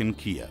 back in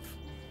Kiev,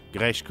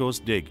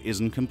 Greshko's dig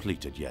isn't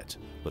completed yet,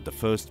 but the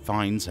first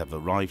finds have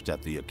arrived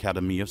at the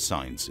Academy of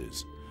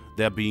Sciences.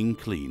 They're being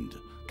cleaned,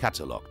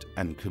 catalogued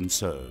and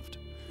conserved.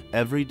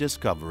 Every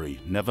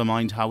discovery, never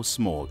mind how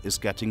small, is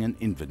getting an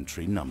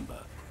inventory number.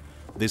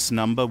 This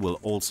number will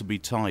also be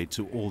tied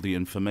to all the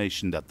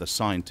information that the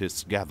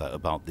scientists gather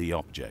about the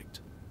object.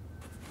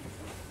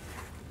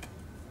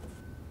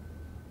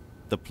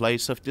 The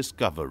place of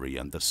discovery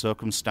and the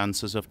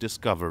circumstances of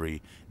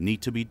discovery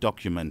need to be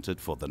documented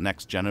for the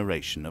next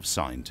generation of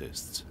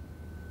scientists.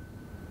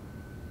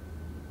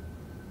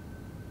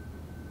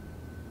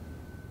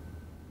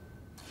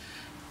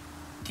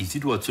 Die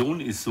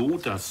Situation ist so,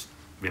 dass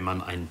wenn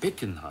man ein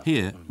Becken hat.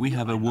 Here we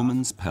have a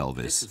woman's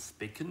pelvis.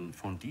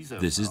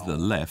 This is the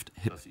left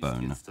hip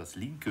bone. Das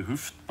linke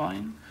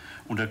Hüftbein.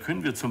 Und da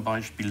können wir zum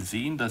Beispiel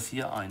sehen, dass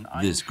hier ein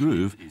This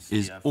groove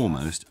is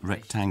almost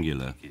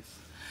rectangular.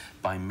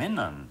 Bei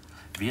Männern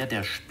wäre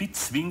der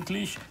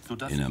spitzwinklig,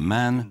 sodass in a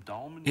man,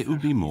 it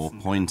would be more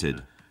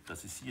pointed,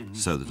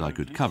 so that I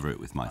could cover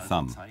it with my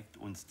thumb.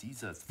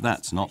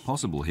 That's not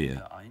possible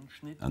here,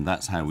 and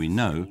that's how we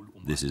know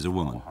this is a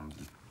woman.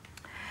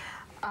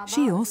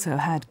 She also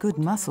had good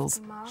muscles.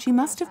 She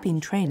must have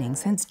been training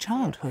since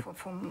childhood.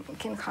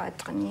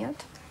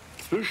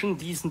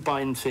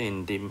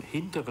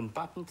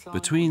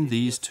 Between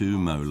these two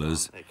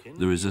molars,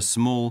 there is a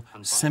small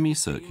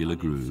semicircular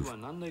groove.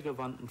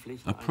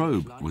 A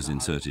probe was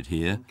inserted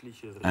here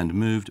and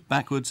moved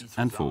backwards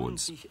and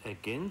forwards.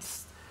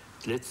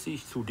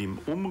 Letztlich zu dem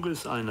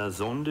Umriss einer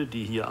Sonde,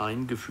 die hier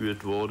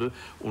eingeführt wurde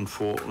und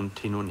vor und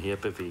hin und her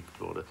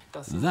bewegt wurde.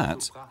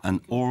 That's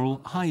an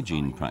oral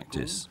hygiene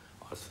practice.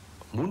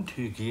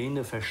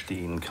 Mundhygiene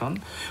verstehen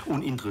kann.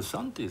 Und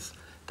interessant ist,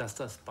 dass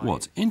das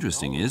What's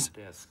interesting is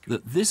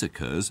that this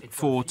occurs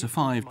 4 to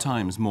 5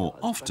 times more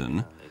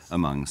often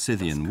among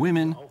Scythian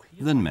women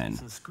than men.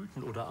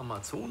 Oder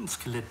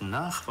Amazonenskeletten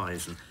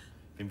nachweisen.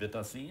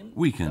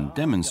 We can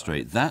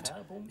demonstrate that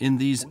in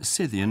these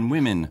Scythian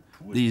women,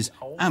 these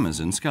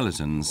Amazon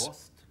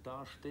skeletons.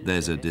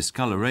 There's a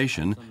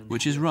discoloration,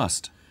 which is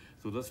rust.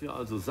 Sodass wir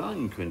also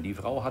sagen können, die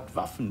Frau hat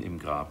Waffen im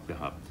Grab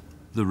gehabt.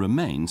 The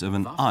remains of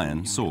an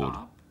iron sword.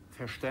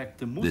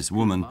 This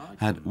woman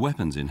had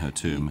weapons in her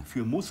tomb.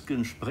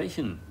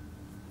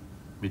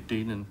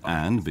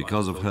 And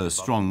because of her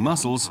strong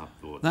muscles,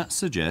 that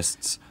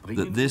suggests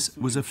that this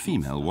was a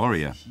female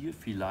warrior. Hier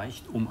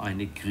vielleicht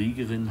eine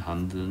Kriegerin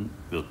handeln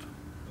wird.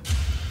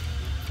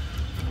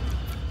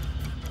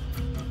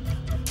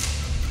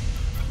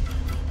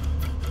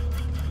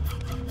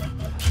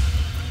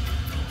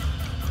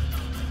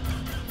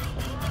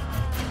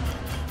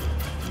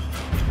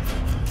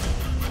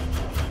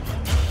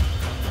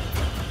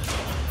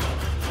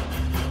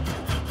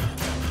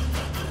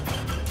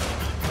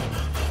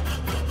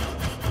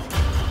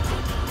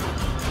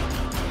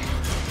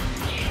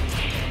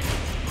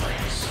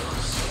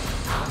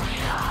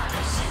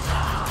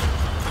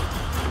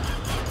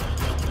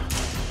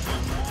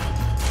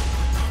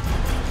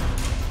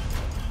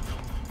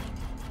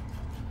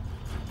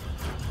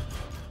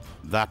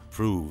 That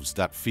proves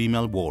that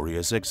female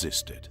warriors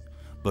existed.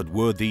 But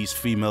were these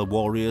female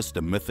warriors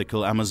the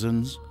mythical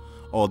Amazons?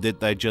 Or did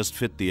they just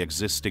fit the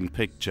existing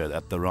picture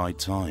at the right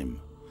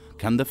time?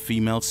 Can the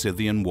female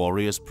Scythian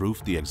warriors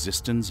prove the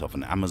existence of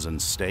an Amazon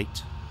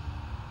state?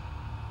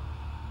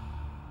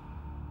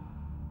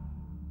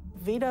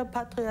 The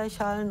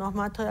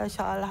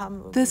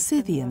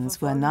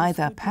Scythians were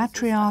neither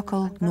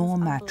patriarchal nor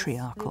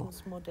matriarchal.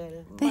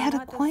 They had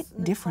a quite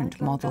different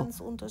model.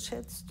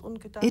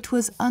 It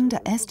was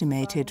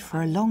underestimated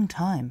for a long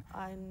time.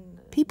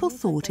 People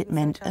thought it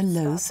meant a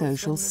low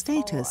social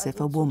status if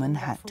a woman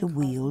had to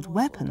wield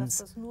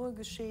weapons.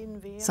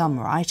 Some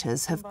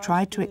writers have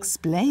tried to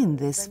explain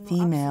this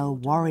female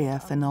warrior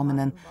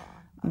phenomenon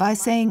by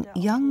saying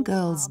young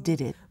girls did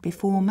it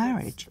before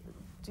marriage.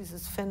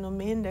 Dieses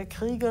Phänomen der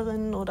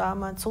Kriegerinnen oder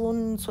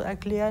Amazonen zu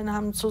erklären,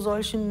 haben zu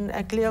solchen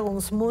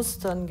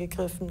Erklärungsmustern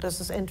gegriffen, dass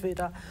es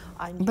entweder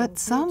ein But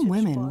some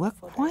women were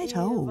quite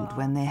old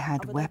when they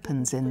had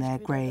weapons in their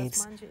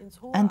graves,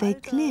 and they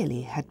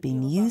clearly had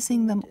been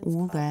using them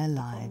all their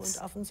lives.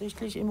 Und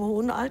offensichtlich im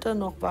hohen Alter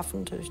noch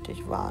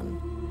waffentüchtig waren.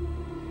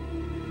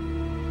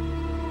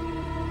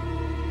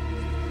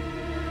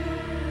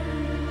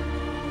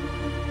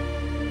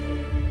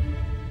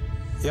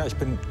 Ja, ich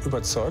bin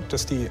überzeugt,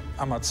 dass die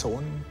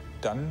Amazonen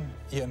dann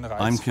ihren Reiz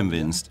I'm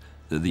convinced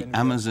that the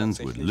Amazons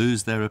would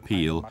lose their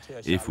appeal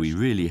if we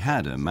really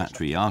had a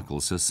matriarchal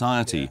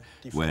society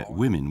where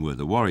women were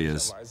the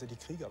warriors.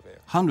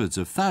 Hundreds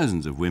of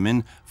thousands of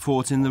women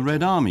fought in the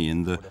Red Army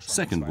in the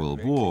Second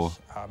World War.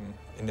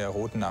 In der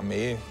Roten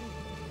Armee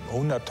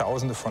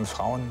Hunderttausende von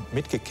Frauen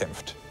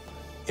mitgekämpft.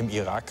 Im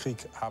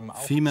Irakkrieg haben auch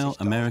Female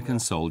American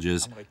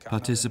soldiers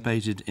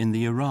participated in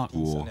the Iraq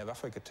War.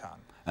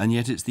 And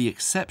yet it's the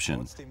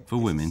exception for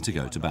women to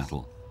go to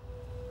battle.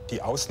 Die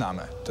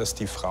Ausnahme, dass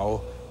die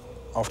Frau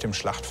auf dem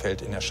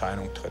Schlachtfeld in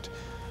Erscheinung tritt.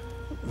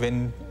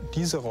 Wenn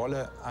diese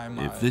Rolle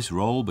einmal If this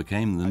role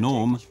became the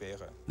norm,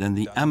 then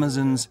the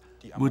Amazons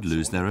would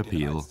lose their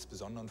appeal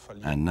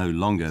and no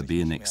longer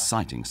be an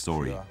exciting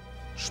story.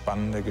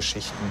 Spannende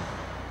Geschichten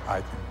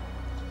eignen.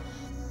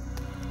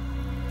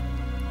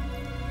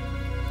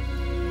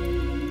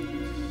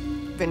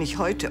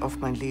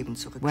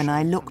 When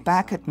I look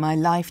back at my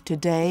life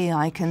today,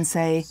 I can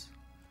say,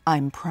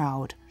 I'm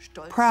proud.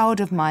 Proud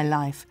of my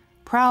life,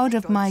 proud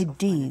of my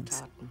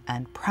deeds,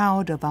 and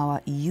proud of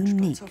our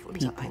unique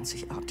people.